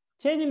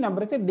 change in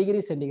temperature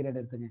degree centigrade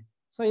எடுத்துங்க.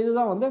 ஸோ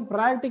இதுதான் வந்து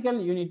practical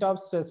unit of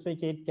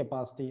specific heat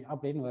capacity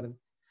அப்படின்னு வருது.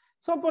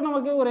 ஸோ இப்போ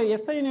நமக்கு ஒரு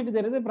எஸ்ஐ யூனிட்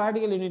தெரியுது,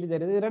 பிராக்டிக்கல் யூனிட்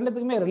தெரியுது,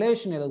 ரெண்டுத்துக்குமே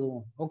ரிலேஷன்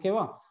எழுதுவோம்.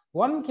 ஓகேவா?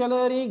 1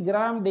 calorie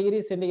gram degree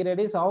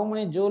centigrade is how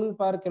many joule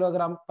per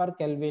kilogram per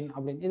kelvin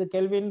அப்படின்னு. இது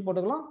கெல்வின்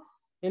போட்டுக்கலாம்,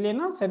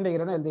 இல்லைன்னா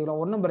சென்டிகிரேட்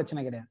எழுதிக்கலாம், ஒன்றும்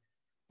பிரச்சனை கிடையாது.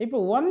 இப்போ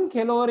 1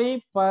 calorie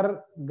per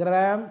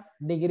gram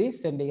degree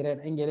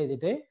centigrade இங்க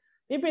எழுதிட்டு,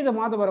 இப்போ இதை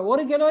மாத்த போற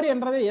 1 calorie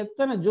என்றது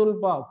எத்தனை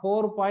ஜூல்பா?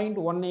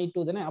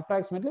 4.182 தானே,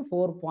 அப்ராக்சிமேட்லி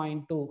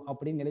 4.2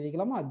 அப்படின்னு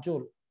எழுதிக்கலாமா?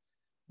 Joule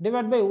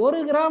divide by 1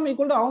 gram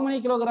equal to how many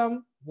kilogram?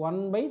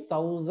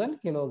 1/1000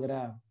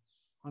 kilogram.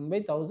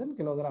 1/1000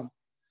 kilogram.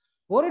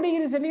 1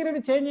 degree centigrade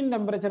change in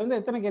temperature வந்து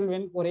எத்தனை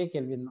கெல்வின்? ஒரே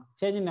கெல்வின் தான்.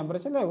 சேஞ்ச் இன்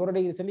டெம்பரேச்சர்ல 1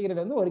 டிகிரி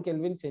சென்டிகிரேட் வந்து 1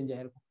 கெல்வின் சேஞ்ச்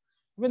ஆயிருக்கும்.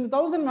 இப்போ இந்த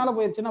 1000 மேல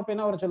போயிருச்சுன்னா அப்ப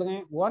என்ன வரும் சொல்லுங்க?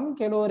 1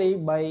 calorie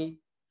by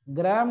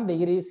gram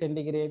degree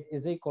centigrade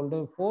is equal to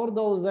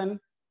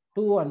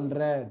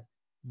 4200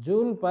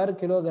 joule per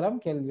kilogram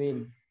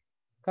kelvin.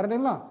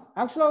 கரெக்டுங்களா?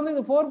 ஆக்சுவலா வந்து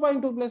இது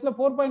 4.2 பிளேஸ்ல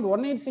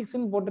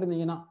 4.186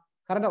 போட்டிருந்தீங்கன்னா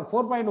கரெக்டா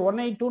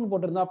 4.182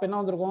 போட்டிருந்தா அப்ப என்ன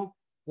வந்திருக்கும்?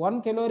 1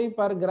 calorie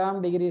per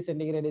gram degree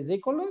centigrade is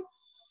equal to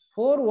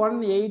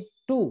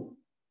 4182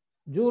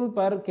 joule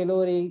per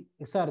calorie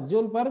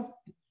joule per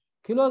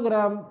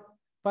kilogram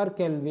per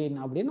kelvin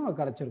அப்படின்னு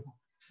நமக்கு கிடைச்சிருக்கும்.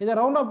 இதை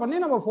ரவுண்ட் அப் பண்ணி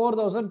நம்ம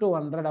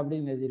 4200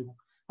 அப்படின்னு எழுதியிருக்கோம்.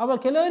 அப்போ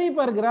calorie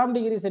per gram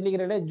degree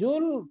centigrade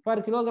joule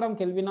per kilogram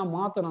கெல்வினா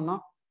மாற்றணும்னா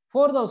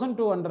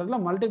 4200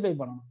 multiply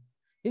பண்ணணும்.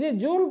 இது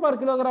joule per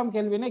kilogram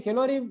கெல்வினை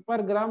calorie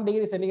per gram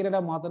degree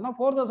சென்டிகிரேடா மாற்றணும்னா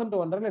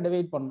 4200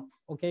 divide பண்ணணும்.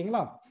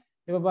 ஓகேங்களா?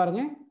 இப்போ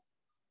பாருங்க,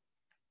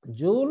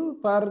 ஜூல்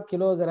பர்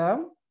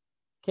கிலோகிராம்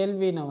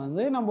கெல்வினை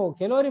வந்து நம்ம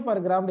calorie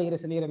per gram degree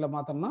சென்டிகிரேட்ல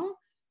மாத்தோம்னா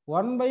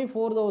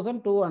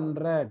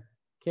 1/4200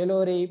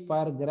 calorie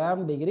per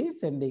gram degree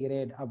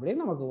centigrade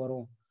அப்படின்னு நமக்கு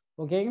வரும்.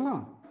 ஓகேங்களா?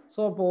 ஸோ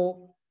அப்போ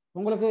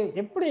உங்களுக்கு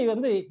எப்படி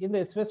வந்து இந்த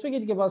ஸ்பெசிபிக்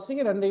ஹீட்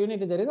கெபாசிட்டிக்கு 2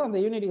 யூனிட் தெரியுது, அந்த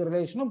யூனிட்டுக்கு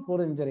ரிலேஷனும்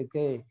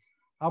புரிஞ்சிருக்கு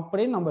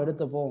அப்படின்னு நம்ம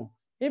எடுத்துப்போம்.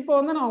 இப்போ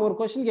வந்து நான் ஒரு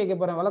கொஸ்டின் கேட்க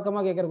போறேன்,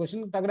 வழக்கமாக கேட்கிற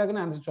கொஸ்டின், டக்கு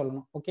டக்குன்னு ஆன்சர்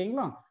சொல்லணும்.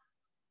 ஓகேங்களா?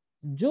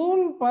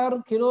 ஜூல் பர்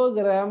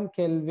கிலோகிராம்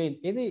கெல்வின்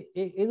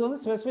இது வந்து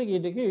specific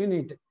ஹீட்டுக்கு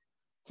unit.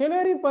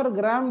 Calorie per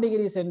gram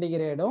degree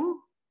சென்டிகிரேடும்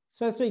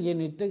specific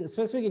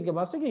heat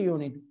கெபாசிட்டிக்கு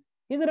unit.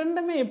 இது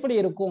ரெண்டுமே எப்படி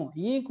இருக்கும்?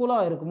 ஈக்குவலா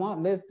இருக்குமா,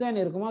 லெஸ் தேன்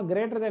இருக்குமா,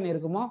 கிரேட்டர் தேன்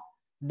இருக்குமா,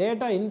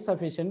 டேட்டா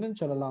இன்சஃபிஷியன்ட்னு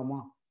சொல்லலாமா?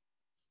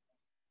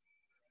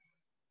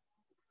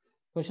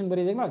 क्वेश्चन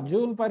புரியுதுங்களா?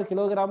 Joule per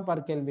kilogram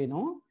per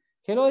கெல்வினும்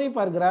calorie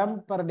per gram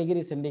per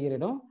degree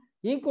சென்டிகிரேடும்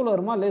equal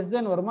வருமா, லெஸ்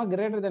தேன் வருமா,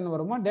 கிரேட்டர் தேன்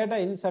வருமா, டேட்டா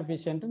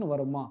இன்சஃபிஷியன்ட்னு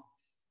வருமா?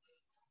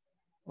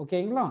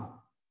 ஓகேங்களா?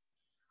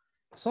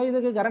 ஸோ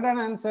இதுக்கு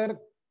கரெக்டான ஆன்சர்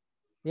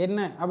என்ன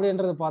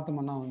அப்படின்றது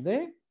பார்த்தோம்னா வந்து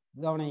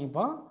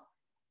கவனிங்கப்பா,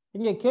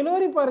 இங்க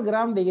calorie per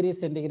gram degree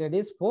centigrade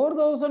is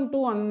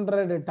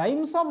 4200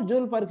 times of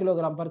joule per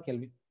kilogram per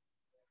kelvin.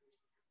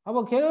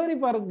 அப்போ calorie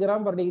per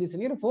gram per degree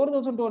centigrade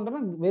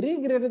 4200 very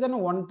greater than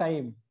 1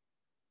 time.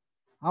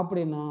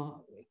 அப்படின்னா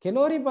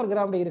calorie per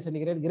gram degree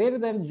centigrade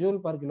greater than joule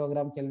per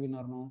kilogram kelvin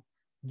வரணும்.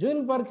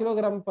 Joule per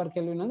kilogram per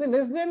kelvin வந்து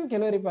less than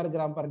calorie per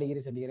gram per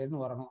degree சென்டிகிரேட்னு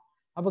வரணும்.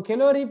 அப்போ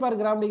calorie per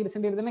gram degree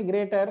centigrade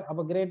greater,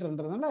 அப்போ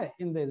கிரேட்டர்ன்றதுனால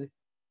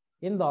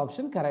இந்த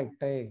option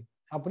correct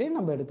அப்படின்னு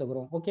நம்ம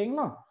எடுத்துக்கிறோம்.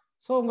 ஓகேங்களா?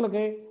 ஸோ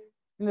உங்களுக்கு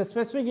இந்த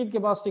ஸ்பெசிபிக் ஹீட்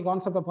கெபாசிட்டி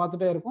கான்செப்டை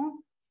பார்த்துட்டே இருக்கும்.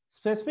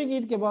 Specific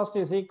heat capacity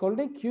is equal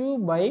to Q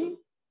by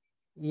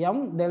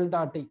M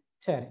delta D.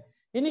 சரி,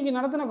 இன்னைக்கு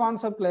நடத்தின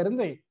கான்செப்ட்ல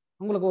இருந்து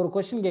உங்களுக்கு ஒரு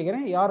கொஸ்டின்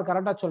கேட்கிறேன், யார்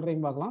கரெக்டா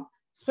சொல்றீங்க பார்க்கலாம்.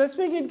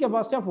 Specific heat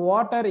capacity of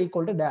water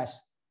equal to dash.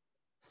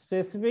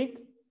 Specific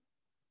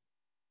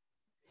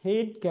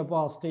heat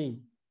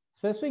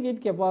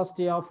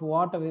capacity of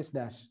water is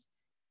dash.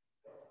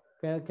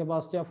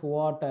 capacity of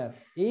water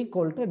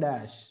equal to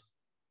dash.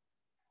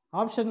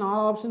 Option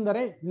all option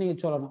தரே நீங்க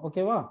சொல்லணும்.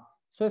 ஓகேவா?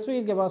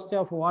 ஸ்பெசிபிக் கெபாசிட்டி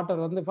ஆஃப்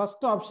வாட்டர் வந்து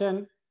first option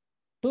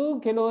 2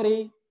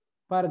 calorie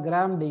per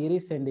gram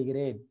degree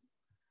centigrade.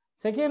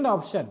 Second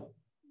option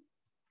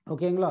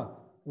ஓகேங்களா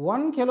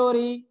 1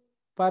 calorie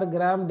per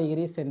gram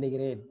degree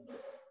centigrade.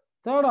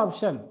 Third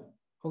option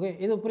okay,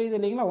 இது புரியுது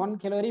இல்லைங்களா? 1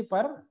 calorie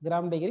per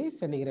gram degree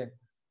centigrade.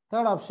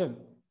 Third option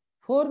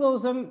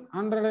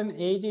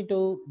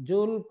 4182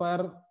 joule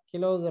per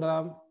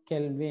kilogram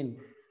Kelvin.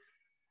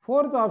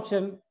 Fourth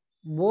option,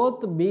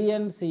 both B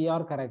and C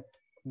are correct.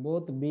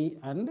 both B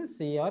and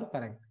C are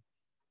correct.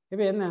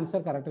 இப்போ என்ன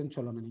answer கரெக்ட்னு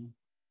சொல்லணும் நீங்க.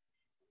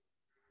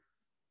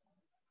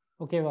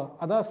 ஓகேவா?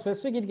 அதான்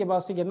specific heat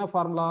கெபாசிட்டிக்கு என்ன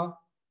formula?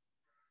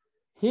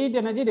 Heat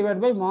energy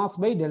divide by mass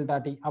by delta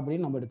D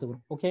அப்படின்னு நம்ம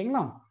எடுத்துக்கிறோம்.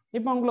 ஓகேங்களா?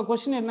 இப்போ உங்களுக்கு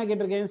கொஸ்டின் என்ன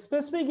கேட்டிருக்கேன்?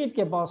 Specific heat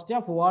capacity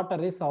of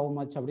water is how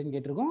much அப்படின்னு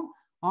கேட்டிருக்கோம்.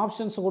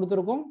 ஆப்ஷன்ஸ்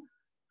கொடுத்துருக்கோம்.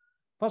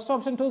 First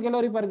option 2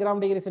 calorie per gram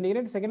degree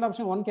centigrade, second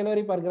option 1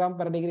 calorie per gram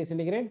per degree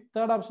centigrade,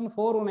 third option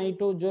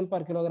 4182 joule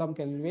per kilogram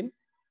Kelvin,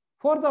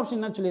 fourth option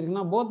என்ன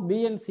சொல்லியிருக்குன்னா both B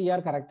and C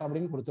are correct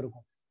அப்படின்னு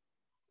கொடுத்துருக்கோம்.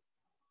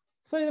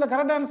 So இதில்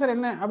correct answer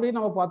என்ன அப்படின்னு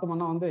நம்ம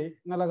பார்த்தோம்னா வந்து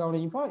நல்லா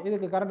கவனிப்போம்.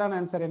 இதுக்கு கரெக்டான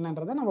ஆன்சர்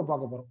என்னன்றதை நம்ம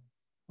பார்க்க போகிறோம்.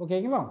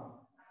 ஓகேங்களா?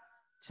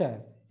 சரி,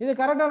 இது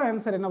கரெக்டான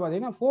ஆன்சர் என்ன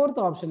பார்த்தீங்கன்னா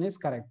fourth option is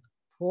correct.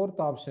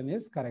 Fourth option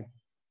is correct.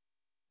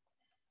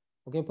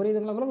 Okay,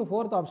 புரியுதுங்களா உங்களுக்கு?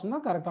 ஃபோர்த் ஆப்ஷன்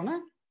தான் கரெக்டான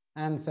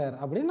ஆன்சர்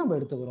அப்படின்னு நம்ம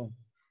எடுத்துக்கிறோம்.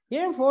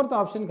 ஏன் ஃபோர்த்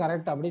ஆப்ஷன்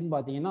கரெக்ட் அப்படின்னு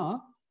பார்த்தீங்கன்னா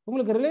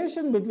உங்களுக்கு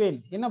ரிலேஷன் பிட்வீன்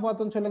என்ன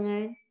பார்த்தோம்னு சொல்லுங்க.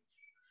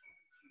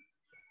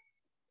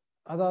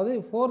 அதாவது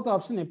ஃபோர்த்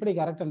ஆப்ஷன் எப்படி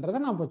கரெக்ட்ன்றதை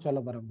நான் இப்போ சொல்ல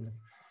போறேன்.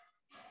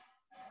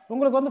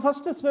 உங்களுக்கு வந்து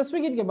ஃபர்ஸ்ட்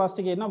ஸ்பெசிபிக் ஹீட்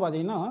கெபாசிட்டிக்கு என்ன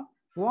பார்த்தீங்கன்னா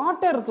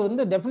வாட்டருக்கு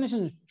வந்து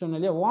டெஃபினிஷன் சொன்னோம்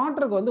இல்லையா?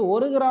 வாட்டருக்கு வந்து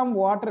 1 கிராம்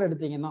வாட்டர்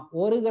எடுத்தீங்கன்னா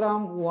 1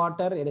 கிராம்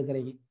வாட்டர்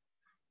எடுக்கிறீங்க.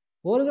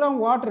 1 கிராம்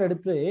வாட்டர்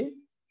எடுத்து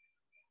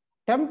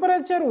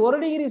டெம்பரேச்சர்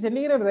 1 டிகிரி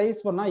சென்டிகிரேட்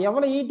ரைஸ் பண்ணா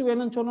எவ்வளவு ஹீட்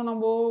வேணும்னு சொன்னோம்?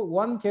 நம்ம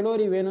 1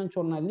 கலோரி வேணும்னு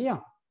சொன்னோம் இல்லையா?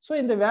 ஸோ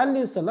இந்த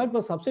வேல்யூஸ் எல்லாம்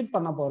இப்போ சப்ஸ்டிட்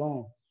பண்ண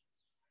போறோம்.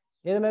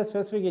 இதில்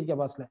ஸ்பெசிபிக் ஹீட்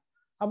கெபாசிட்டி.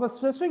 அப்போ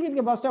specific heat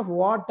capacity of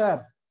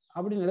water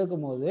அப்படின்னு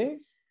எடுக்கும்போது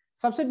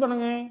சப்ஸ்டிட்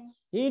பண்ணுங்க.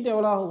 ஹீட்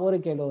எவ்வளோ? 1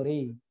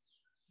 கலோரி.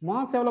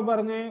 மாஸ் எவ்வளோ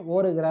பாருங்க?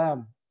 1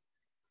 கிராம்.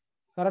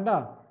 கரெக்டா?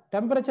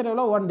 டெம்பரேச்சர்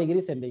எவ்வளோ? 1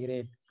 டிகிரி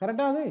சென்டிகிரேட்.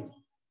 கரெக்டா? அது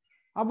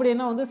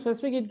அப்படின்னா வந்து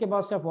specific heat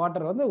capacity of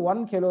water வந்து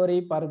 1 calorie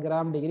per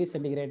gram degree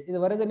centigrade. இது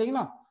வருது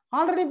இல்லைங்களா?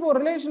 ஆல்ரெடி இப்போ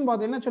ரிலேஷன்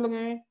பார்த்து என்ன சொல்லுங்க?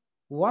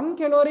 1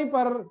 calorie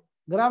per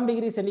gram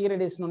degree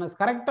centigrade is known as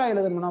கரெக்டா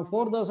எழுதணும்னா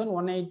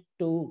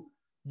 4182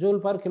 joule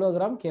per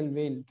kilogram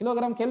kelvin.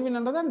 Kilogram kelvin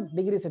என்றதான்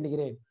degree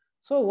centigrade.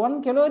 So 1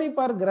 calorie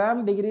per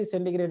gram degree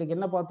சென்டிகிரேடுக்கு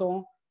என்ன பார்த்தோம்?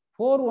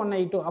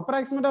 4182.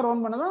 அப்ராக்சிமேட்டா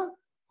ரவுண்ட் பண்ணதான்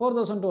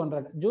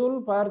 4200 joule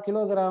per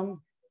kilogram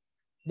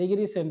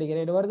degree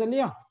centigrade வருது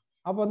இல்லையா?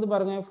 அப்போ வந்து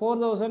பாருங்க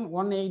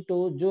 4182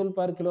 joule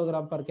per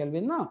kilogram per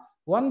kelvin தான்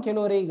 1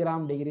 calorie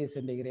gram degree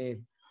centigrade.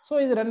 So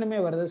இது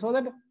ரெண்டுமே வருது. So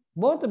that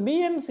both B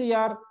and C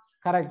are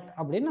correct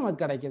அப்படின்னு நமக்கு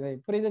கிடைக்குது.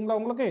 புரியுதுங்களா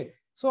உங்களுக்கு?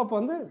 ஸோ அப்போ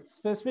வந்து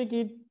ஸ்பெசிபிக்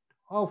ஹீட்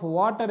ஆஃப்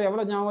வாட்டர்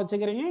எவ்வளோ ஞாபகம்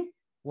வச்சுக்கிறீங்க?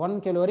 1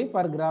 calorie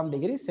per gram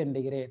degree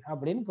centigrade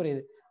அப்படின்னு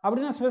புரியுது.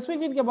 அப்படின்னா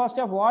specific heat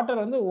capacity of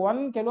water வந்து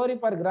 1 calorie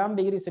per gram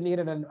degree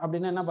centigrade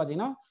அப்படின்னா என்ன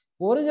பார்த்தீங்கன்னா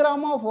 1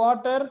 gram of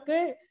வாட்டருக்கு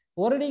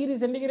 1 degree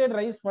centigrade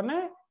rice பண்ண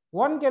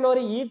 1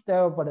 கலோரி ஹீட்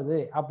தேவைப்படுது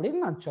அப்படின்னு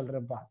நான்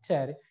சொல்றேன்ப்பா.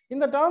 சரி,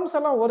 இந்த டேர்ம்ஸ்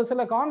எல்லாம் ஒரு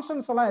சில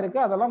கான்ஸ்டன்ட்ஸ் எல்லாம்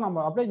இருக்கு, அதெல்லாம்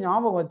நம்ம அப்படியே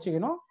ஞாபகம்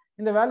வச்சுக்கணும்.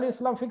 இந்த வேல்யூஸ்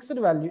எல்லாம்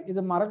ஃபிக்ஸ்டு வேல்யூ,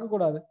 இது மறக்க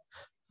கூடாது.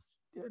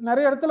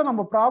 நிறைய இடத்துல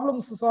நம்ம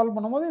ப்ராப்ளம்ஸ் சால்வ்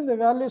பண்ணும்போது இந்த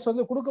வேல்யூஸ்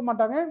வந்து கொடுக்க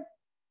மாட்டாங்க.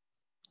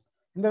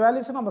 இந்த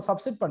வேல்யூஸ் நம்ம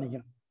சப்ஸ்டிட்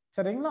பண்ணிக்கணும்.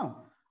 சரிங்களா?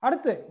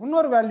 அடுத்து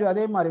இன்னொரு வேல்யூ,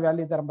 அதே மாதிரி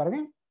வேல்யூ தரம்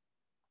பாருங்க.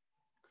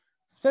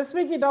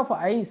 Specific heat of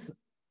ice.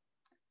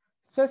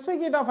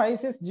 Specific heat of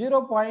ice is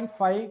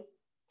 0.5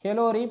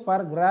 calorie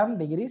per gram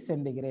degree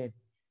centigrade.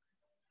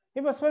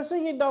 இப்போ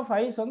ஸ்பெசிபிக் ஹீட் ஆஃப்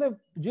ஐஸ் வந்து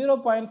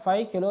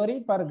 0.5 calorie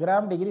per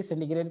gram degree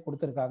centigrade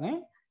கொடுத்துருக்காங்க.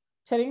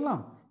 சரிங்களா?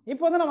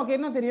 இப்போ வந்து நமக்கு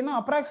என்ன தெரியும்னா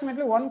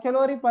approximately 1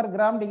 calorie per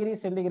gram degree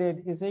centigrade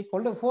is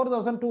equal to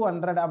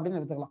 4200 அப்படின்னு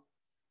எடுத்துக்கலாம்.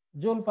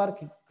 ஜூல் பர்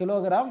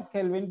கிலோகிராம்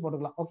கெல்வின்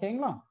போட்டுக்கலாம்.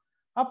 ஓகேங்களா?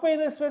 அப்போ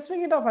இது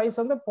ஸ்பெசிபிக் ஹீட் ஆஃப்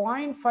ஐஸ் வந்து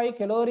 0.5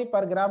 calorie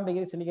per gram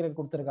degree centigrade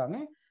கொடுத்துருக்காங்க.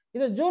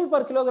 இது ஜூல்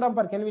பர் கிலோகிராம்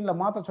பர் கெல்வின்ல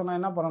மாற்ற சொன்னா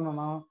என்ன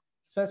பண்ணணும்னா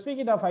specific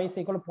heat of ice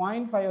equal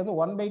 0.5 வந்து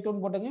 1/2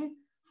 போட்டுங்க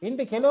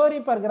into calorie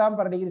per gram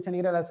per degree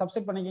centigrade அதை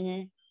சப்ஸ்டிட் பண்ணிக்கிங்க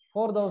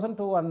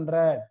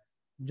 4200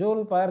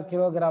 ஜூல் பர்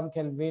கிலோகிராம்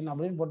கெல்வின்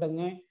அப்படின்னு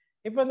போட்டுங்க.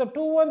 இப்போ இந்த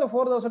 2 இந்த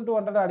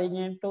 4200 அடிங்க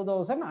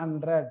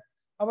 2100.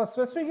 அப்போ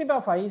ஸ்பெசிபிக் ஹீட்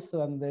ஆஃப் ஐஸ்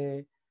வந்து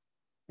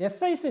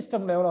SI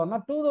சிஸ்டம்ல எவ்வளவுனா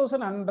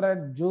 2100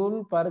 joule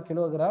per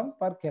kilogram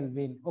per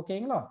kelvin.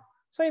 ஓகேங்களா?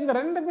 ஸோ இந்த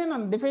ரெண்டுமே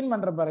நான் டிஃபைன்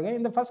பண்ற பாருங்க.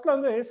 இந்த ஃபர்ஸ்ட்ல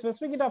வந்து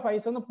ஸ்பெசிபிக் ஹீட் ஆஃப்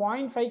ஐஸ் வந்து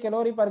 0.5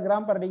 calorie per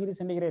gram per degree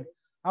centigrade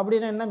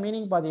அப்படின்னு என்ன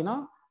மீனிங் பார்த்தீங்கன்னா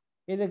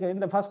இதுக்கு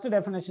இந்த ஃபர்ஸ்ட்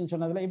டெஃபினேஷன்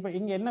சொன்னதுல இப்போ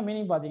இங்க என்ன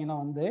மீனிங் பார்த்தீங்கன்னா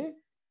வந்து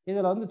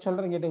இதுல வந்து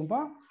சொல்றேன்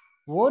கேட்டுங்கப்பா.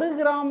 1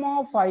 gram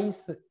of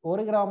ice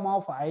 1 gram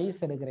of ice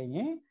எடுக்கிறீங்க,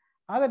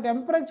 அதை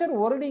temperature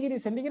 1 degree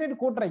centigrade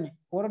கூட்டுறீங்க,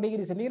 1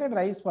 degree centigrade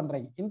rice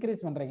பண்றீங்க,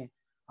 இன்க்ரீஸ் பண்றீங்க.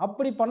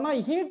 அப்படி பண்ணா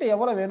ஹீட்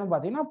எவ்வளவு வேணும்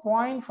பார்த்தீங்கன்னா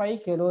 0.5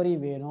 கலோரி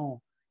வேணும்.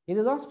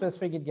 இதுதான்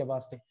ஸ்பெசிபிக் ஹீட்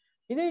கெபாசிட்டி.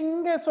 இது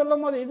இங்க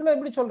சொல்லும் போது இதுல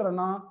எப்படி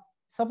சொல்றேன்னா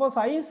சப்போஸ்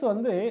ஐஸ்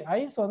வந்து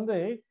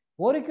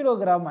 1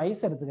 கிலோகிராம்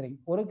ஐஸ் எடுத்துக்கிறீங்க,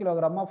 1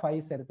 கிலோகிராம் ஆஃப்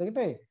ஐஸ்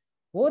எடுத்துக்கிட்டு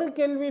 1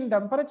 கெல்வின்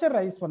டெம்பரேச்சர்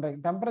ரைஸ் பண்றீங்க,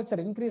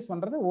 டெம்பரேச்சர் இன்க்ரீஸ்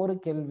பண்றது 1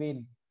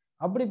 கெல்வின்.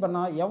 அப்படி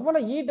பண்ணா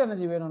எவ்வளவு ஹீட்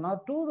எனர்ஜி வேணும்னா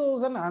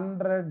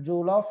 2100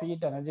 ஜூல் ஆஃப்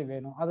ஹீட் எனர்ஜி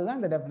வேணும். அதுதான்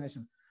இந்த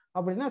டெஃபினேஷன்.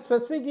 அப்படின்னா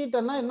ஸ்பெசிபிக்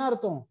ஹீட்னா என்ன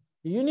அர்த்தம்?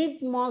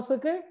 யூனிட்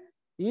மாஸுக்கு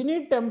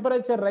யூனிட்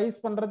டெம்பரேச்சர் ரைஸ்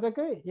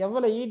பண்றதுக்கு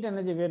எவ்வளவு ஹீட்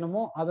எனர்ஜி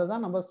வேணுமோ அதை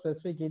தான் நம்ம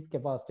ஸ்பெசிபிக் ஹீட்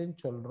கெபாசிட்டின்னு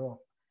சொல்றோம்.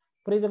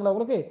 புரியுதுங்களா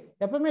உங்களுக்கு?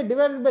 எப்பவுமே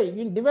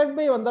டிவைட்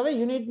பை வந்தாவே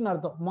யூனிட்னு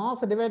அர்த்தம்.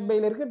 மாஸ் டிவைட்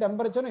பைல இருக்கு,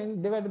 டெம்பரேச்சர்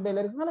டிவைட்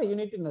பைல இருக்குனால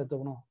யூனிட்னு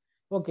எடுத்துக்கணும்.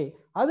 ஓகே.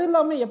 அது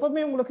இல்லாம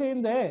எப்பவுமே உங்களுக்கு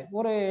இந்த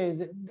ஒரு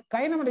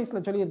கைனமெட்டிக்ஸ்ல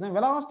சொல்லியிருந்தேன்,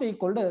 velocity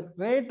equal to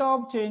rate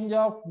of change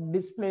of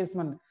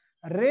displacement.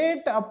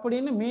 Rate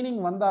அப்படின்னு மீனிங்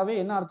வந்தாவே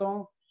என்ன அர்த்தம்?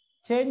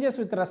 Changes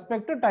with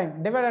respect to time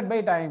divided by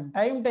time.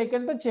 Time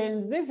taken to change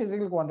the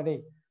physical quantity.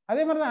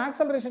 அதே மாதிரி தான்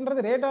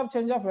ஆக்சலரேஷன்றது ரேட் ஆஃப்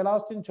சேஞ்ச் ஆஃப்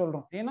வெலாசிட்டின்னு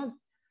சொல்றோம். ஏன்னா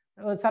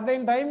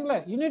சர்டைன் டைம்ல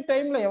யூனிட்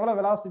டைம்ல எவ்வளவு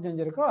வெலாசிட்டி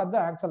சேஞ்ச் இருக்கோ அது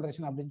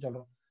ஆக்சலரேஷன் அப்படின்னு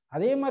சொல்றோம்.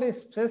 அதே மாதிரி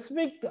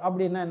ஸ்பெசிபிக்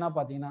அப்படின்னா என்ன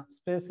பாத்தீங்கன்னா,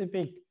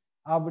 ஸ்பெசிபிக்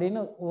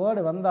அப்படின்னு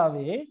வேர்டு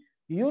வந்தாவே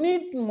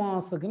யூனிட்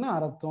மாஸுக்குன்னு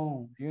அர்த்தம்.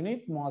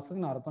 யூனிட்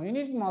மாஸுக்குன்னு அர்த்தம்.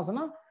 யூனிட்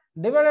மாஸ்னா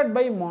டிவைடட்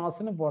பை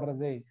மாஸ்ன்னு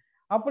போடுறது.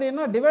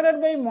 அப்படின்னா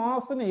டிவைடட் பை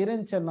மாஸ்ன்னு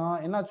இருந்துச்சுன்னா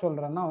என்ன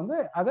சொல்றேன்னா வந்து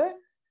அதை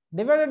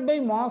டிவைடட் பை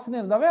மாஸ்ன்னு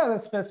இருந்தாவே அதை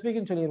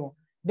ஸ்பெசிபிக்னு சொல்லிடுவோம்.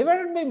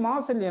 டிவைடட் பை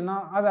மாஸ் இல்லைன்னா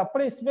அதை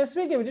அப்படியே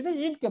ஸ்பெசிபிக்கை விட்டுட்டு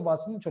ஹீட்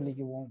கெபாசிட்டின்னு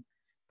சொல்லிக்குவோம்.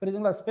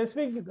 புரியுதுங்களா?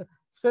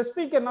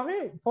 ஸ்பெசிபிக் என்னவே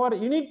for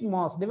unit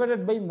mass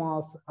divided by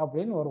mass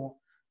அப்படின்னு வருவோம்.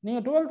 நீங்க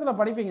 12th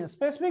படிப்பீங்க,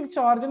 ஸ்பெசிபிக்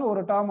சார்ஜ்னு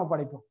ஒரு டேர்மை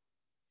படிப்போம்.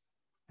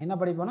 என்ன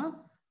படிப்போம்னா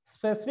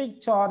ஸ்பெசிபிக்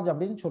சார்ஜ்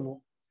அப்படின்னு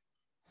சொல்லுவோம்.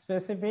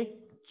 ஸ்பெசிபிக்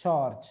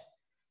சார்ஜ்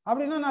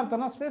அப்படின்னா என்ன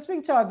அர்த்தம்னா,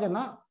 ஸ்பெசிபிக்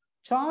சார்ஜ்னா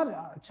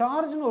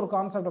சார்ஜ்னு ஒரு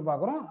கான்செப்ட்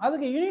பார்க்குறோம்.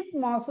 அதுக்கு யூனிட்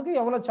மாஸுக்கு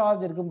எவ்வளவு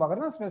சார்ஜ் இருக்குன்னு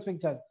பார்க்கறது தான்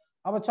ஸ்பெசிபிக் சார்ஜ்.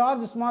 அப்போ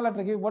சார்ஜ் ஸ்மால்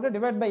லெட்டர் கியூ போட்டு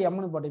டிவைட் பை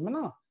எம்னு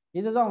போட்டீங்கன்னா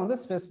இதுதான் வந்து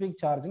ஸ்பெசிபிக்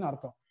சார்ஜ்னு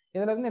அர்த்தம்.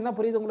 இதுல இருந்து என்ன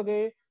புரியுது உங்களுக்கு?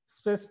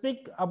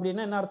 ஸ்பெசிபிக்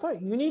அப்படின்னா என்ன அர்த்தம்?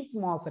 Unit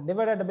mass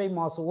divided by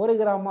mass. 1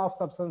 gram of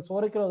substance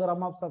 1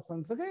 kilogram of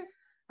சப்ஸ்டன்ஸுக்கு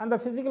அந்த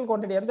பிசிக்கல்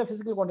குவான்டிட்டி, எந்த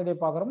பிசிக்கல் குவான்டிட்டியை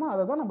பார்க்குறோமோ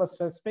அதை தான் நம்ம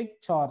ஸ்பெசிபிக்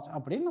சார்ஜ்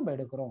அப்படின்னு நம்ம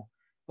எடுக்கிறோம்.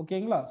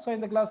 ஓகேங்களா? ஸோ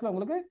இந்த கிளாஸ்ல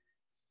உங்களுக்கு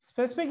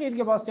ஸ்பெசிபிக் ஹீட்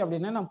கெபாசிட்டி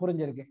அப்படின்னா நான்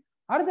புரிஞ்சிருக்கு.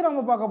 அடுத்து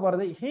நம்ம பார்க்க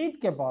போறது heat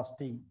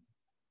capacity.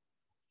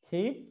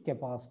 Heat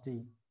capacity.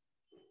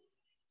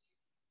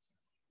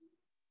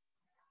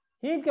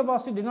 Heat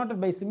capacity denoted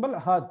by symbol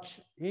H.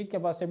 Heat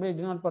capacity எப்படி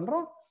டினோட்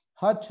பண்றோம்?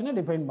 H னு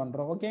டிஃபைன்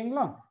பண்றோம்.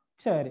 ஓகேங்களா?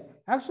 சரி.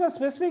 ஆக்சுவலா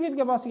ஸ்பெசிபிக் ஹீட்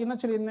கெபாசிட்டி என்ன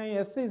சொல்லியிருந்தேன்?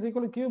 S is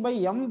equal to Q by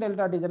M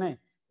delta T தானே.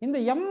 இந்த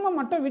M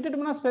மட்டும்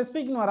விட்டுட்டோம்னா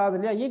ஸ்பெசிபிக்னு வராது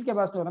இல்லையா? ஹீட்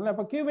கெபாசிட்டி வரல.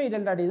 அப்ப Q by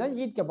delta T தான்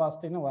ஹீட்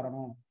கெபாசிட்டின்னு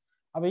வரணும்.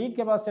 அப்ப ஹீட்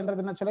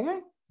கெபாசிட்டின்றது என்ன சொல்லுங்க?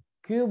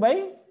 Q by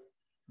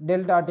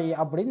delta T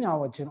அப்படின்னு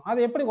ஞாபகம் வச்சுக்கணும்.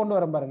 அதை எப்படி கொண்டு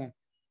வர பாருங்க.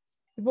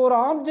 இப்போ ஒரு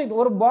ஆப்ஜெக்ட்,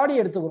 ஒரு பாடி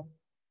எடுத்துக்கிறோம்.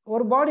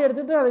 ஒரு பாடி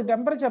எடுத்துட்டு அது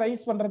டெம்பரேச்சர்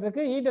ரைஸ்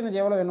பண்றதுக்கு ஹீட் எனர்ஜி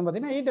எவ்வளவு வேணும்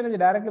பார்த்தீங்கன்னா, heat energy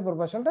directly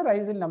proportional to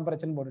rice in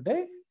temperature போட்டுட்டு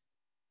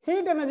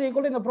ஹீட் எனர்ஜி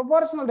கூட இந்த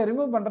ப்ரொபோர்ஷனல்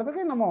ரிமூவ்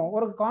பண்றதுக்கு நம்ம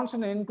ஒரு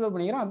கான்ஸ்டன்ட் இன்க்ளூட்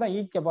பண்ணிக்கிறோம். அதான்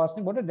ஹீட்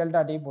கெபாசிட்டி போட்டு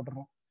டெல்டா டி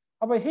போட்டுறோம்.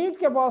 அப்ப ஹீட்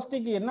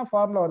கெபாசிட்டிக்கு என்ன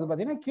ஃபார்முலா வருது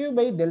பார்த்தீங்கன்னா, Q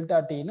by டெல்டா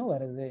டின்னு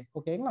வருது.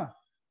 ஓகேங்களா?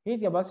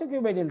 Heat capacity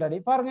Q by delta D.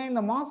 பாருங்க,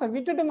 இந்த மாஸை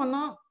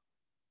விட்டுட்டோம்னா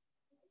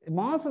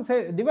மாஸ்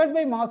டிவைட்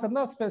பை மாஸ்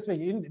இருந்தா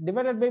ஸ்பெசிபிக்,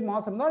 டிவைடட் பை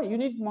மாஸ் இருந்தா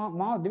யூனிட்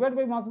டிவைட்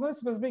பை மாஸ் இருந்தா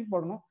ஸ்பெசிபிக்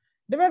போடணும்.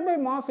 டிவைட் பை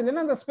மாஸ்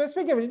இல்லைன்னா அந்த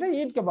ஸ்பெசிபிக்கை விட்டுட்டு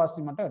ஹீட்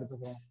கெபாசிட்டி மட்டும்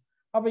எடுத்துக்கிறோம்.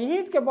 அப்ப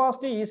heat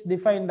capacity is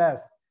defined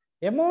as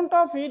amount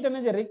of heat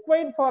energy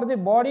required for the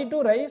body to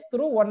rise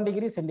through 1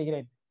 degree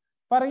centigrade.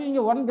 பாருங்க,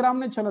 இங்க 1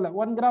 கிராம்னு சொல்லல,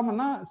 1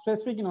 கிராம்னா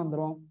ஸ்பெசிபிக்னு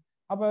வந்துரும்.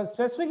 அப்ப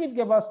ஸ்பெசிபிக் ஹீட்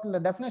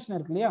கெபாசிட்டில டெஃபினேஷன்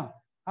இருக்கு இல்லையா,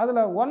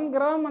 அதுல 1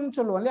 கிராம்னு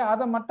சொல்லுவோம் இல்லையா,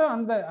 அதை மட்டும்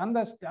அந்த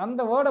அந்த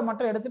அந்த வேர்டை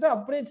மட்டும் எடுத்துட்டு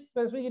அப்படியே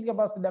specific heat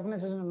capacity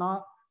definition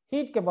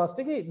heat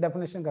கெபாசிட்டிக்கு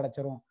definition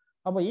கிடைச்சிரும்.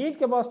 அப்ப heat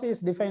capacity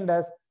is defined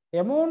as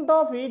amount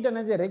of heat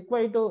energy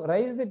required to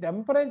rise the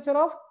temperature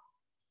of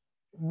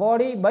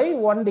body by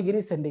 1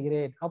 degree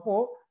centigrade. அப்போ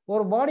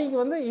ஒரு பாடிக்கு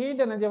வந்து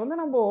ஹீட் எனர்ஜி வந்து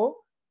நம்ம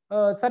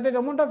certain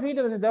amount of heat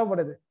energy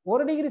தேவைப்படுது.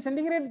 1 degree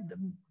centigrade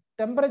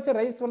temperature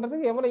rice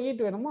பண்றதுக்கு எவ்வளவு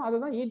ஹீட் வேணுமோ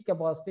அதுதான் ஹீட்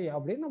கெபாசிட்டி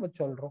அப்படின்னு நம்ம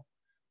சொல்றோம்.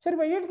 சரி,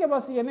 இப்போ ஹீட்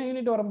கெபாசிட்டி என்ன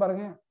யூனிட் வரும்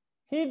பாருங்க.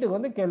 ஹீட்டுக்கு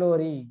வந்து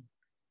கெலோரி,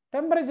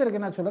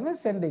 டெம்பரேச்சருக்கு என்ன சொல்லுங்க?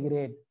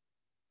 Centigrade.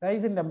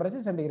 Rice in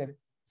temperature centigrade.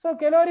 So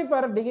calorie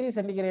per degree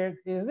centigrade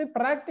is the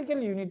practical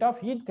unit of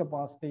heat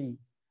capacity.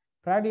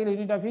 Practical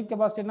unit of heat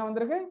capacity என்ன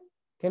வந்திருக்கு?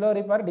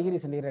 calorie per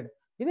degree centigrade.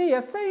 இது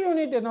SI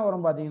யூனிட் என்ன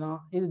வரும் பாத்தீங்கன்னா,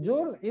 இது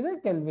ஜூல், இது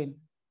kelvin.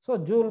 So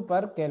joule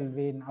per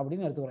kelvin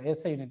அப்படின்னு எடுத்துக்கிறோம்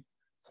SI unit.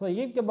 So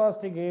heat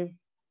கெபாசிட்டிக்கு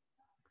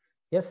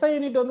SI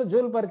unit வந்து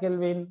joule per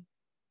kelvin,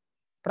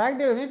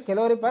 practical unit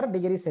calorie per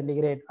degree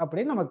centigrade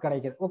அப்படின்னு நமக்கு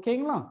கிடைக்குது.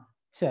 ஓகேங்களா?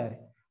 சரி,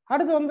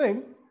 அடுத்து வந்து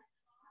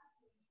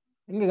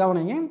இங்க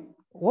கவனிங்க.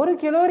 1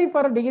 calorie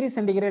per degree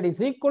centigrade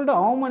is equal to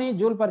how many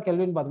joule per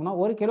kelvin பார்த்தோம்னா,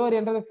 1 கெலோரி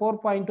என்றது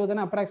 4.2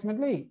 தானே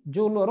அப்ராக்சிமேட்லி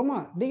ஜூல் வருமா,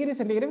 டிகிரி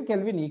சென்டிகிரேட்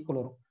கெல்வின் ஈக்குவல்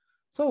வரும்.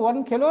 So 1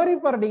 calorie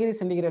per degree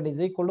centigrade is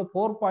equal to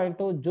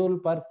 4.2 joule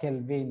per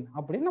kelvin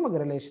அப்படின்னு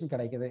நமக்கு ரிலேஷன்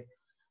கிடைக்குது.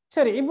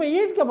 சரி, இப்போ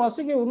ஹீட்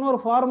கெபாசிட்டிக்கு இன்னொரு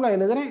ஃபார்முலா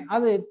எழுதுறேன்.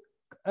 அது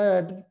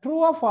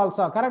ட்ரூவா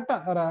ஃபால்ஸா, கரெக்டா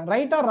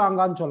ரைட்டா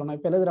ராங்கான்னு சொல்லணும்.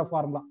 இப்போ எழுதுற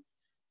formula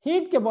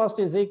heat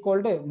capacity is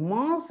equal to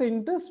mass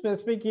into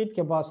specific heat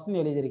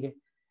கெபாசிட்டின்னு எழுதியிருக்கேன்.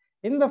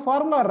 இந்த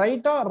ஃபார்முலா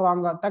ரைட்டா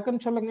ராங்கா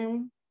டக்குன்னு சொல்லுங்க.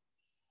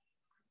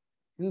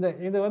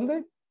 இது வந்து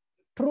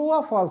ட்ரூவா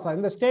ஃபால்ஸா,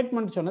 இந்த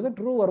ஸ்டேட்மெண்ட் சொன்னது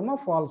ட்ரூ வருமா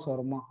ஃபால்ஸ்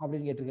வருமா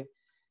அப்படின்னு கேட்டிருக்கேன்.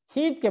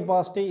 Heat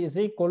capacity is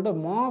equal to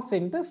mass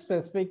into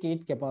specific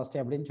heat capacity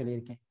அப்படின்னு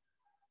சொல்லியிருக்கேன்.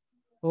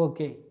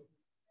 ஓகே,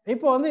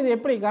 இப்போ வந்து இது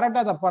எப்படி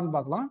கரெக்டா தப்பான்னு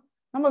பார்க்கலாம்.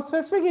 நம்ம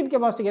ஸ்பெசிபிக் ஹீட்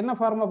கெபாசிட்டிக்கு என்ன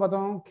ஃபார்முலா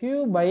பார்த்தோம்?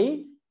 Q by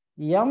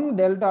M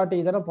delta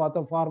T தானே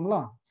பார்த்தோம் ஃபார்முலா.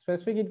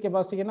 ஸ்பெசிபிக் ஹீட்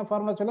கெபாசிட்டிக்கு என்ன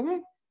ஃபார்முலா சொல்லுங்க?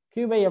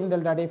 Q by M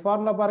delta T.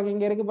 Formula பாருங்க,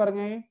 இங்க இருக்கு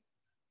பாருங்க.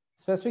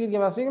 Specific heat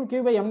capacity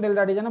Q by M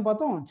delta T தானே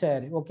பார்த்தோம்.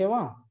 சரி,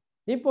 ஓகேவா?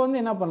 இப்போ வந்து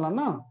என்ன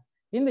பண்ணலாம்னா,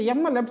 இந்த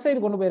M லெஃப்ட் சைடு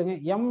கொண்டு போயிருங்க.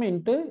 M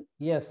into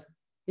S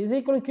is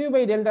equal Q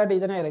by delta D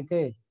தானே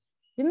இருக்கு.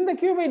 இந்த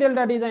Q பை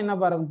டெல்டா டி தான் என்ன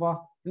பாருங்கப்பா,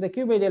 இந்த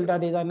Q பை டெல்டா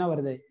டி தான் என்ன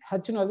வருது,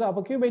 ஹச்னு வருது.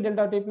 அப்போ Q பை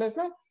டெல்டா டி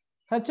பிளேஸ்ல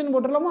ஹச்னு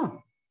போட்டுடலாமா,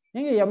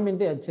 இங்க m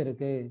இன்டு h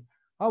இருக்கு.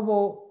 அப்போ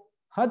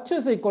h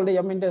is equal to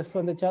m into s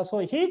வந்துச்சா. So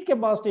heat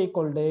capacity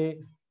equal to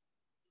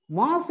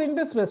mass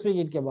into specific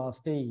heat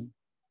capacity.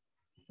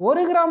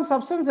 1 gram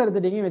substance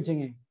எடுத்துட்டீங்க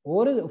வச்சுங்க,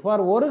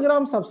 ஃபார் 1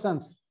 கிராம்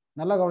சப்ஸ்டன்ஸ்,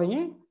 நல்லா கவனிங்க,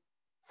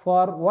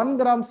 for 1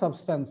 gram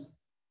substance,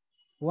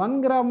 1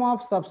 gram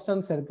of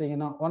substance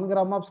எடுத்தீங்கன்னா, 1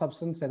 gram of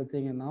substance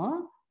எடுத்தீங்கன்னா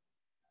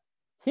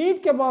heat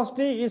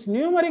capacity is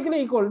numerically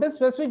equal to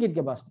specific heat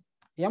capacity.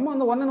 m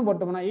வந்து 1ன்னு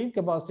போட்டோம்னா heat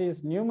capacity is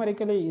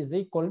numerically is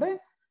equal to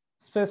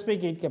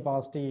specific heat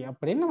capacity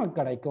அப்படின்னு நமக்கு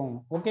கிடைக்கும்.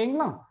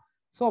 ஓகேங்களா.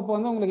 ஸோ அப்போ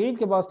வந்து உங்களுக்கு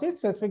heat capacity,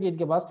 specific heat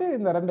capacity,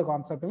 இந்த ரெண்டு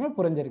கான்செப்ட்டுமே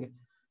புரிஞ்சிருக்கு.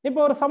 இப்போ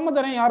ஒரு சம்மு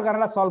தானே, யார்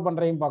கரெக்டாக சால்வ்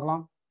பண்ணுறீங்கன்னு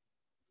பார்க்கலாம்.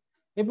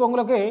 இப்போ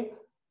உங்களுக்கு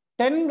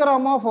 10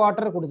 gram of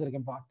water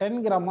கொடுத்துருக்கேன்ப்பா, 10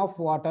 gram of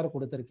water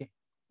கொடுத்துருக்கேன்,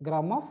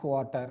 கிராம் ஆஃப்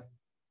வாட்டர்.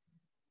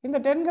 இந்த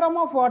 10 கிராம்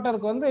ஆஃப்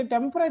வாட்டருக்கு வந்து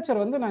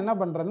டெம்பரேச்சர் வந்து நான் என்ன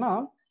பண்ணுறேன்னா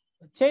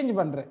சேஞ்ச்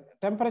பண்றேன்,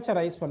 டெம்பரேச்சர்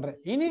ரைஸ் பண்றேன்.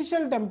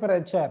 இனிஷியல்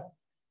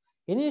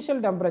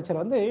டெம்பரேச்சர்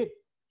வந்து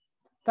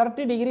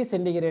 30 டிகிரி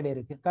சென்டிகிரேட்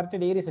இருக்கு, 30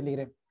 degree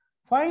centigrade.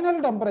 Final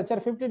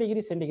temperature 50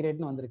 degree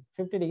சென்டிகிரேட்னு வந்திருக்கு,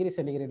 50 டிகிரி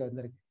சென்டிகிரேட்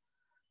வந்திருக்கு.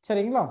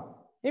 சரிங்களா.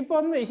 இப்போ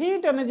வந்து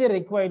heat energy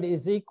required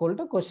is equal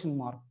to question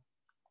mark.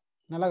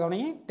 நல்லா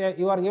கவனிங்க,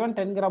 you are given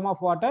 10 gram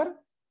of water,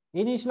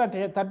 இனிஷியலா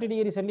 30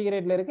 டிகிரி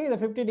சென்டிகிரேட்ல இருக்கு, இதை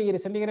 50 டிகிரி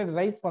சென்டிகிரேட்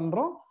ரைஸ்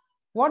பண்றோம்.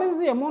 What is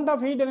the amount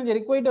of heat energy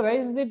required to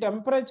raise the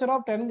temperature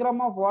of 10 gram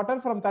of water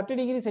from 30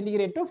 degree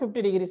centigrade to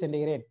 50 degree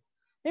centigrade?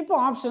 இப்போ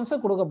options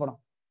கொடுக்கப்படும்.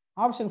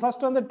 Option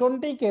first வந்து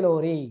 20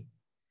 calorie,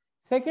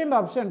 second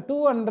option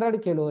 200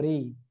 calorie,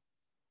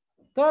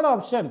 third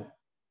option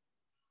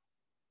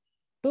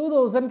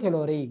 2000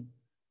 calorie,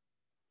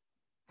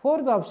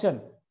 fourth option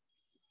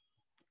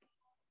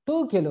 2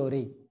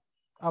 calorie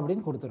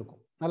அப்படின்னு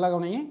கொடுத்துருக்கும். நல்லா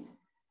கவனிங்க,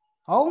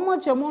 how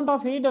much amount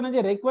of heat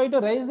energy required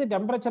to raise the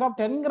temperature of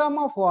 10 gram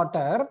of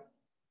water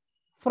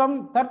from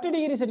 30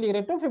 degree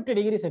centigrade to 50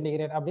 degree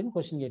centigrade அப்படின்னு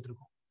question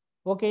கேட்டிருக்கோம்.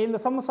 Okay, இந்த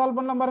some solve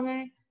பண்ணலாம் பாருங்க.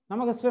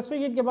 நமக்கு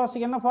ஸ்பெசிபிக் ஹீட்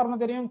கெப்பாசிட்டிக்கு என்ன ஃபார்முலா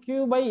தெரியும்,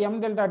 Q by m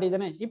delta T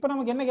தானே. இப்போ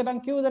நமக்கு என்ன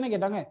கேட்டாங்க, Q தானே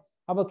கேட்டாங்க.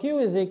 அப்போ Q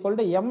is equal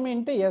to m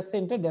into s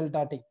into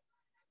delta T.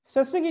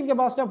 Specific heat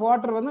capacity of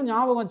water வந்து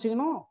ஞாபகம்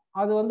வச்சுக்கணும்,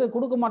 அது வந்து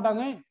கொடுக்க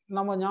மாட்டாங்க,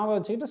 நம்ம ஞாபகம்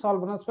வச்சுக்கிட்டு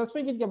சால்வ் பண்ணலாம்.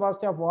 Specific heat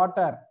capacity of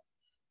water,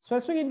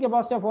 specific heat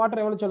capacity of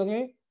water எவ்வளவு சொல்லுங்க,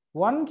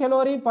 1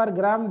 calorie per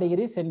gram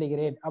degree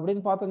centigrade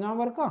அப்படின்னு பார்த்தோம்,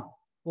 ஞாபகம் இருக்கா.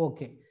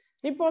 ஓகே,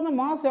 இப்போ வந்து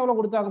மாஸ் எவ்வளவு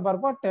கொடுத்தாங்க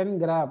பாருப்பா, 10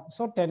 கிராம்.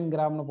 ஸோ 10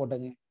 கிராம்னு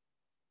போட்டுங்க.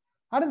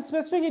 அடுத்து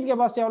ஸ்பெசிபிக் ஹீட்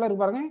கெப்பாசிட்டி எவ்வளவு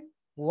இருக்கு பாருங்க,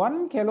 1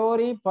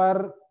 calorie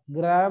per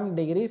gram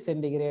degree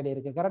centigrade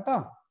இருக்கு, கரெக்டா.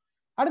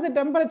 அடுத்து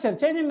டெம்பரேச்சர்,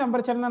 சேஞ்ச் இன்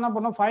டெம்பரேச்சர் என்ன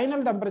பண்ணோம்,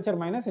 final temperature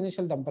minus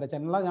initial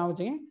temperature. நல்லா ஞாபகம்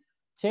வச்சுங்க,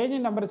 சேஞ்ச்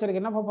இன்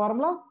டெம்பரேச்சருக்கு என்ன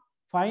formula,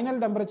 final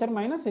temperature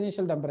minus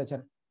initial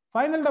temperature.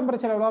 Final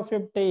temperature எவ்வளோ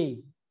 50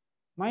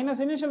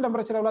 மைனஸ் இனிஷியல்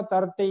டெம்பரேச்சர் எவ்வளோ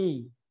 30.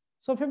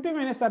 ஸோ 50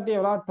 மைனஸ் 30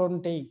 எவ்வளோ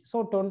 20. ஸோ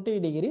 20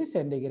 டிகிரி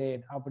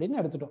சென்டிகிரேட் அப்படின்னு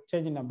எடுத்துட்டோம்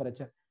சேஞ்ச் இன்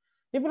டெம்பரேச்சர்.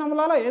 இப்போ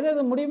நம்மளால எது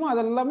எது முடியுமோ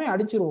அதெல்லாமே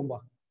அடிச்சிருவோம்பா.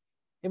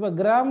 இப்போ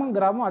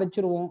கிராமும்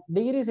அடிச்சிருவோம்,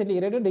 டிகிரி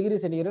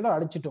சென்டிகிரேடும்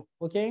அடிச்சிட்டோம்.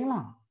 ஓகேங்களா.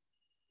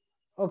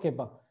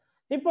 ஓகேப்பா,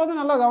 இப்போ வந்து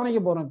நல்லா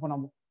கவனிக்க போறோம்.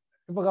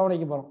 இப்போ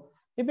கவனிக்க போறோம்.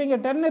 இப்போ இங்க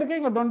 10 இருக்கு,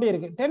 இங்க 20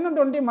 இருக்கு. 10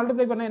 20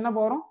 மல்டிப்ளை பண்ண என்ன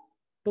போறோம்,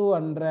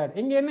 200.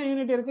 இங்க என்ன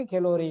யூனிட் இருக்கு,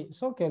 calorie.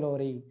 So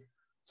calorie.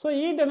 So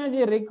heat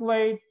energy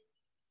required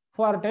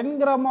for 10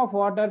 gram of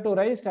water to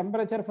raise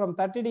temperature from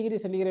 30 degree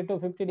centigrade to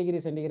 50 degree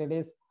centigrade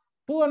is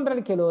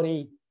 200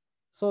 calorie.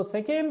 So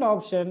second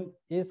option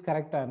is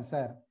correct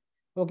answer.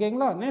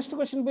 ஓகேங்களா. Next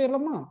question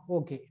போயிரலாமா.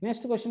 Okay,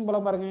 next question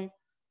போலாம் பாருங்க.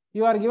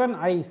 You are given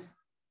ice.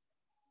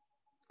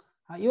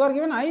 You are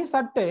given ice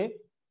at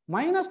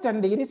minus 10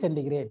 degree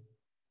centigrade.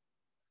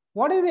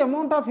 What is the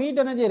amount of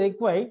heat energy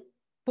required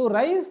to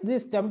raise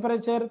this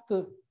temperature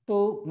to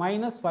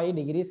minus 5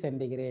 degree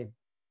centigrade?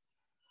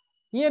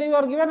 Here you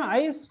are given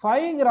ice,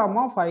 5 gram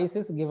of ice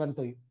is given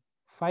to you.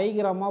 5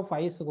 gram of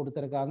ice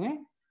கொடுத்திருக்காங்க.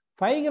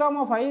 5 gram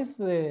of ice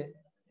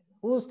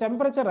whose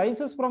temperature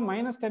rises from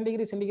minus 10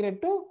 degree centigrade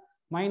to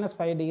minus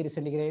 5 degree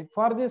centigrade.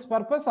 For this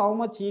purpose, how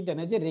much heat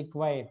energy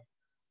required?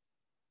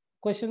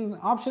 Question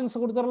options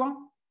கொடுத்துடலாம்.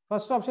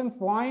 First option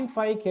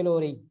 0.5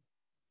 calorie.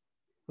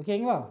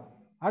 ஓகேங்களா.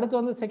 அடுத்து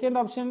வந்து second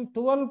option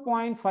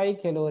 12.5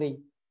 calorie.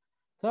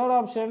 Third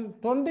option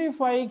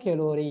 25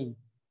 calorie.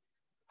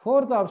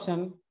 Fourth option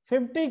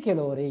 50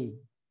 calorie.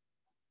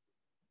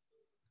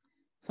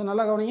 So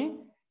நல்லா கவனிங்க,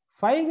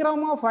 5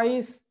 gram of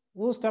ice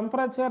whose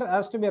temperature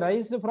has to be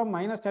raised from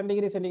minus 10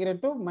 degree centigrade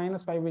to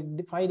minus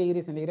 5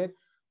 degree centigrade.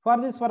 For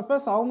this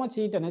purpose, how much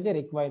heat energy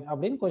required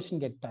அப்படின்னு question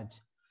கேட்டாச்சு.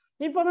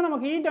 இப்போ வந்து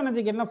நமக்கு heat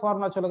எனர்ஜிக்கு என்ன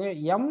formula சொல்லுங்க,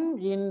 m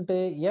into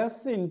s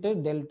into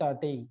delta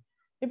t.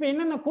 இப்போ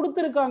என்னென்ன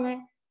கொடுத்துருக்காங்க,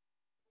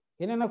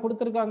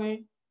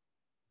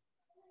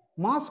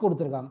 மாஸ்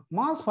கொடுத்துருக்காங்க,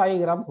 மாஸ் 5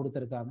 கிராம்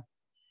கொடுத்துருக்காங்க.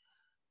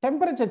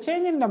 டெம்பரேச்சர்,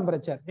 சேஞ்ச் இன்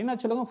டெம்பரேச்சர் என்ன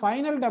சொல்லுங்க,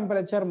 final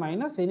temperature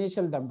minus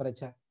initial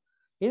temperature.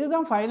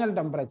 இதுதான் ஃபைனல்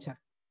டெம்பரேச்சர்,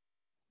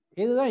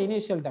 இதுதான்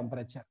இனிஷியல்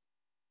டெம்பரேச்சர்.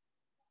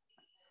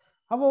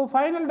 அப்போ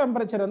ஃபைனல்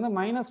டெம்பரேச்சர் வந்து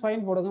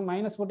 -5 போடுங்க,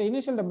 மைனஸ் போட்டு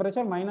இனிஷியல்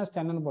டெம்பரேச்சர்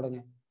 -10 போடுங்க.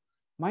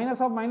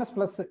 minus of minus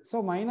plus.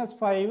 So minus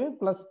 5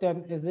 plus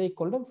 10 is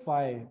equal to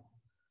 5.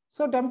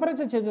 So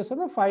temperature changes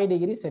வந்து 5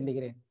 degree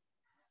centigrade.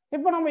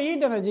 இப்போ நம்ம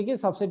heat energy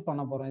substitute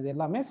பண்ண போறோம். இது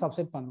எல்லாமே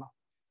substitute பண்ணலாம்.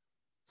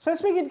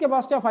 Specific heat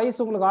capacity of ice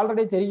உங்களுக்கு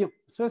ஆல்ரெடி தெரியும்.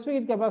 Specific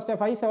heat capacity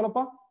of ice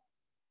எவ்வளோப்பா?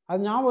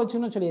 அது ஞாபகம்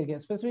வச்சுன்னு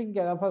சொல்லியிருக்கேன். Specific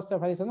capacity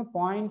of ice வந்து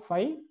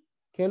 0.5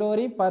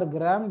 calorie per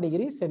gram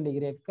degree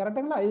centigrade.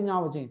 கரெக்டுங்களா? இது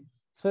ஞாபகம் வச்சுங்க.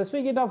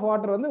 Specific heat of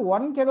water வந்து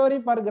 1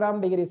 calorie per gram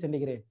degree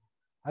centigrade.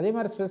 அதே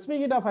மாதிரி specific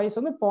heat of ice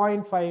வந்து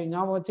 0.5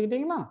 ஞாபகம்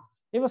வச்சுக்கிட்டீங்களா?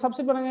 இப்போ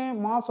சப்ஸ்டிட் பண்ணுங்க.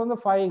 மாஸ் வந்து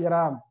 5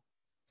 gram.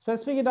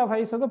 Specific heat of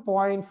ice வந்து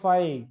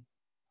 0.5.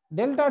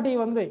 டெல்டா டி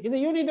வந்து இது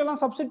யூனிட் எல்லாம்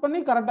சப்ஸ்டிட் பண்ணி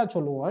கரெக்டா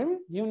சொல்லுவோம்.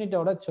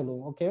 யூனிட்டோட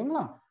சொல்லுவோம்.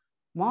 ஓகேங்களா?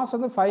 மாஸ்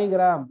வந்து 5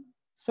 கிராம்.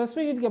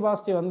 ஸ்பெசிபிக் ஹீட்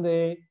கெபாசிட்டி வந்து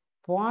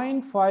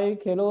 0.5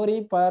 calorie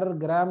per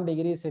gram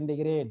degree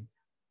centigrade.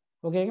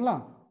 ஓகேங்களா?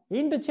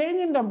 இன்டு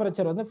சேஞ்ச் இன்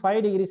டெம்பரேச்சர் வந்து 5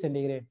 டிகிரி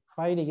சென்டிகிரேட்.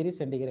 5 degree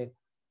centigrade.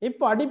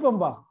 இப்போ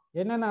அடிப்பம்பா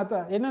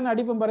என்னென்ன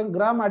அடிப்பம் பாருங்க.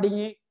 கிராம்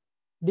அடிங்க,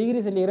 டிகிரி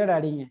சென்டிகிரேட்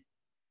அடிங்க.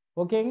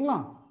 ஓகேங்களா?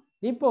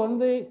 இப்போ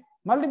வந்து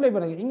மல்டிப்ளை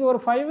பண்ணுங்க. இங்க ஒரு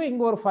 5,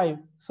 இங்க ஒரு 5.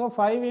 ஸோ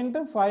 5 இன்ட்டு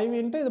 5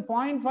 இன்ட்டு இது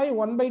 0.5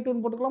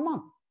 1/2 போட்டுக்கலாமா?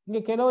 இங்க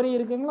கெலோரி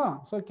இருக்குங்களா?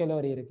 ஸோ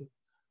கெலோரி இருக்கு.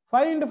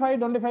 5 இன்ட்டு 5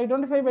 25.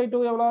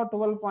 25/2 எவ்வளோ?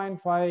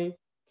 12.5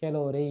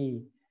 கெலோரி.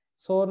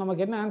 ஸோ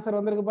நமக்கு என்ன ஆன்சர்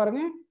வந்திருக்கு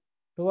பாருங்க.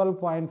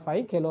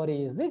 12.5 calorie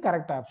is the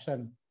correct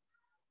option.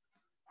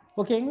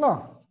 ஓகேங்களா?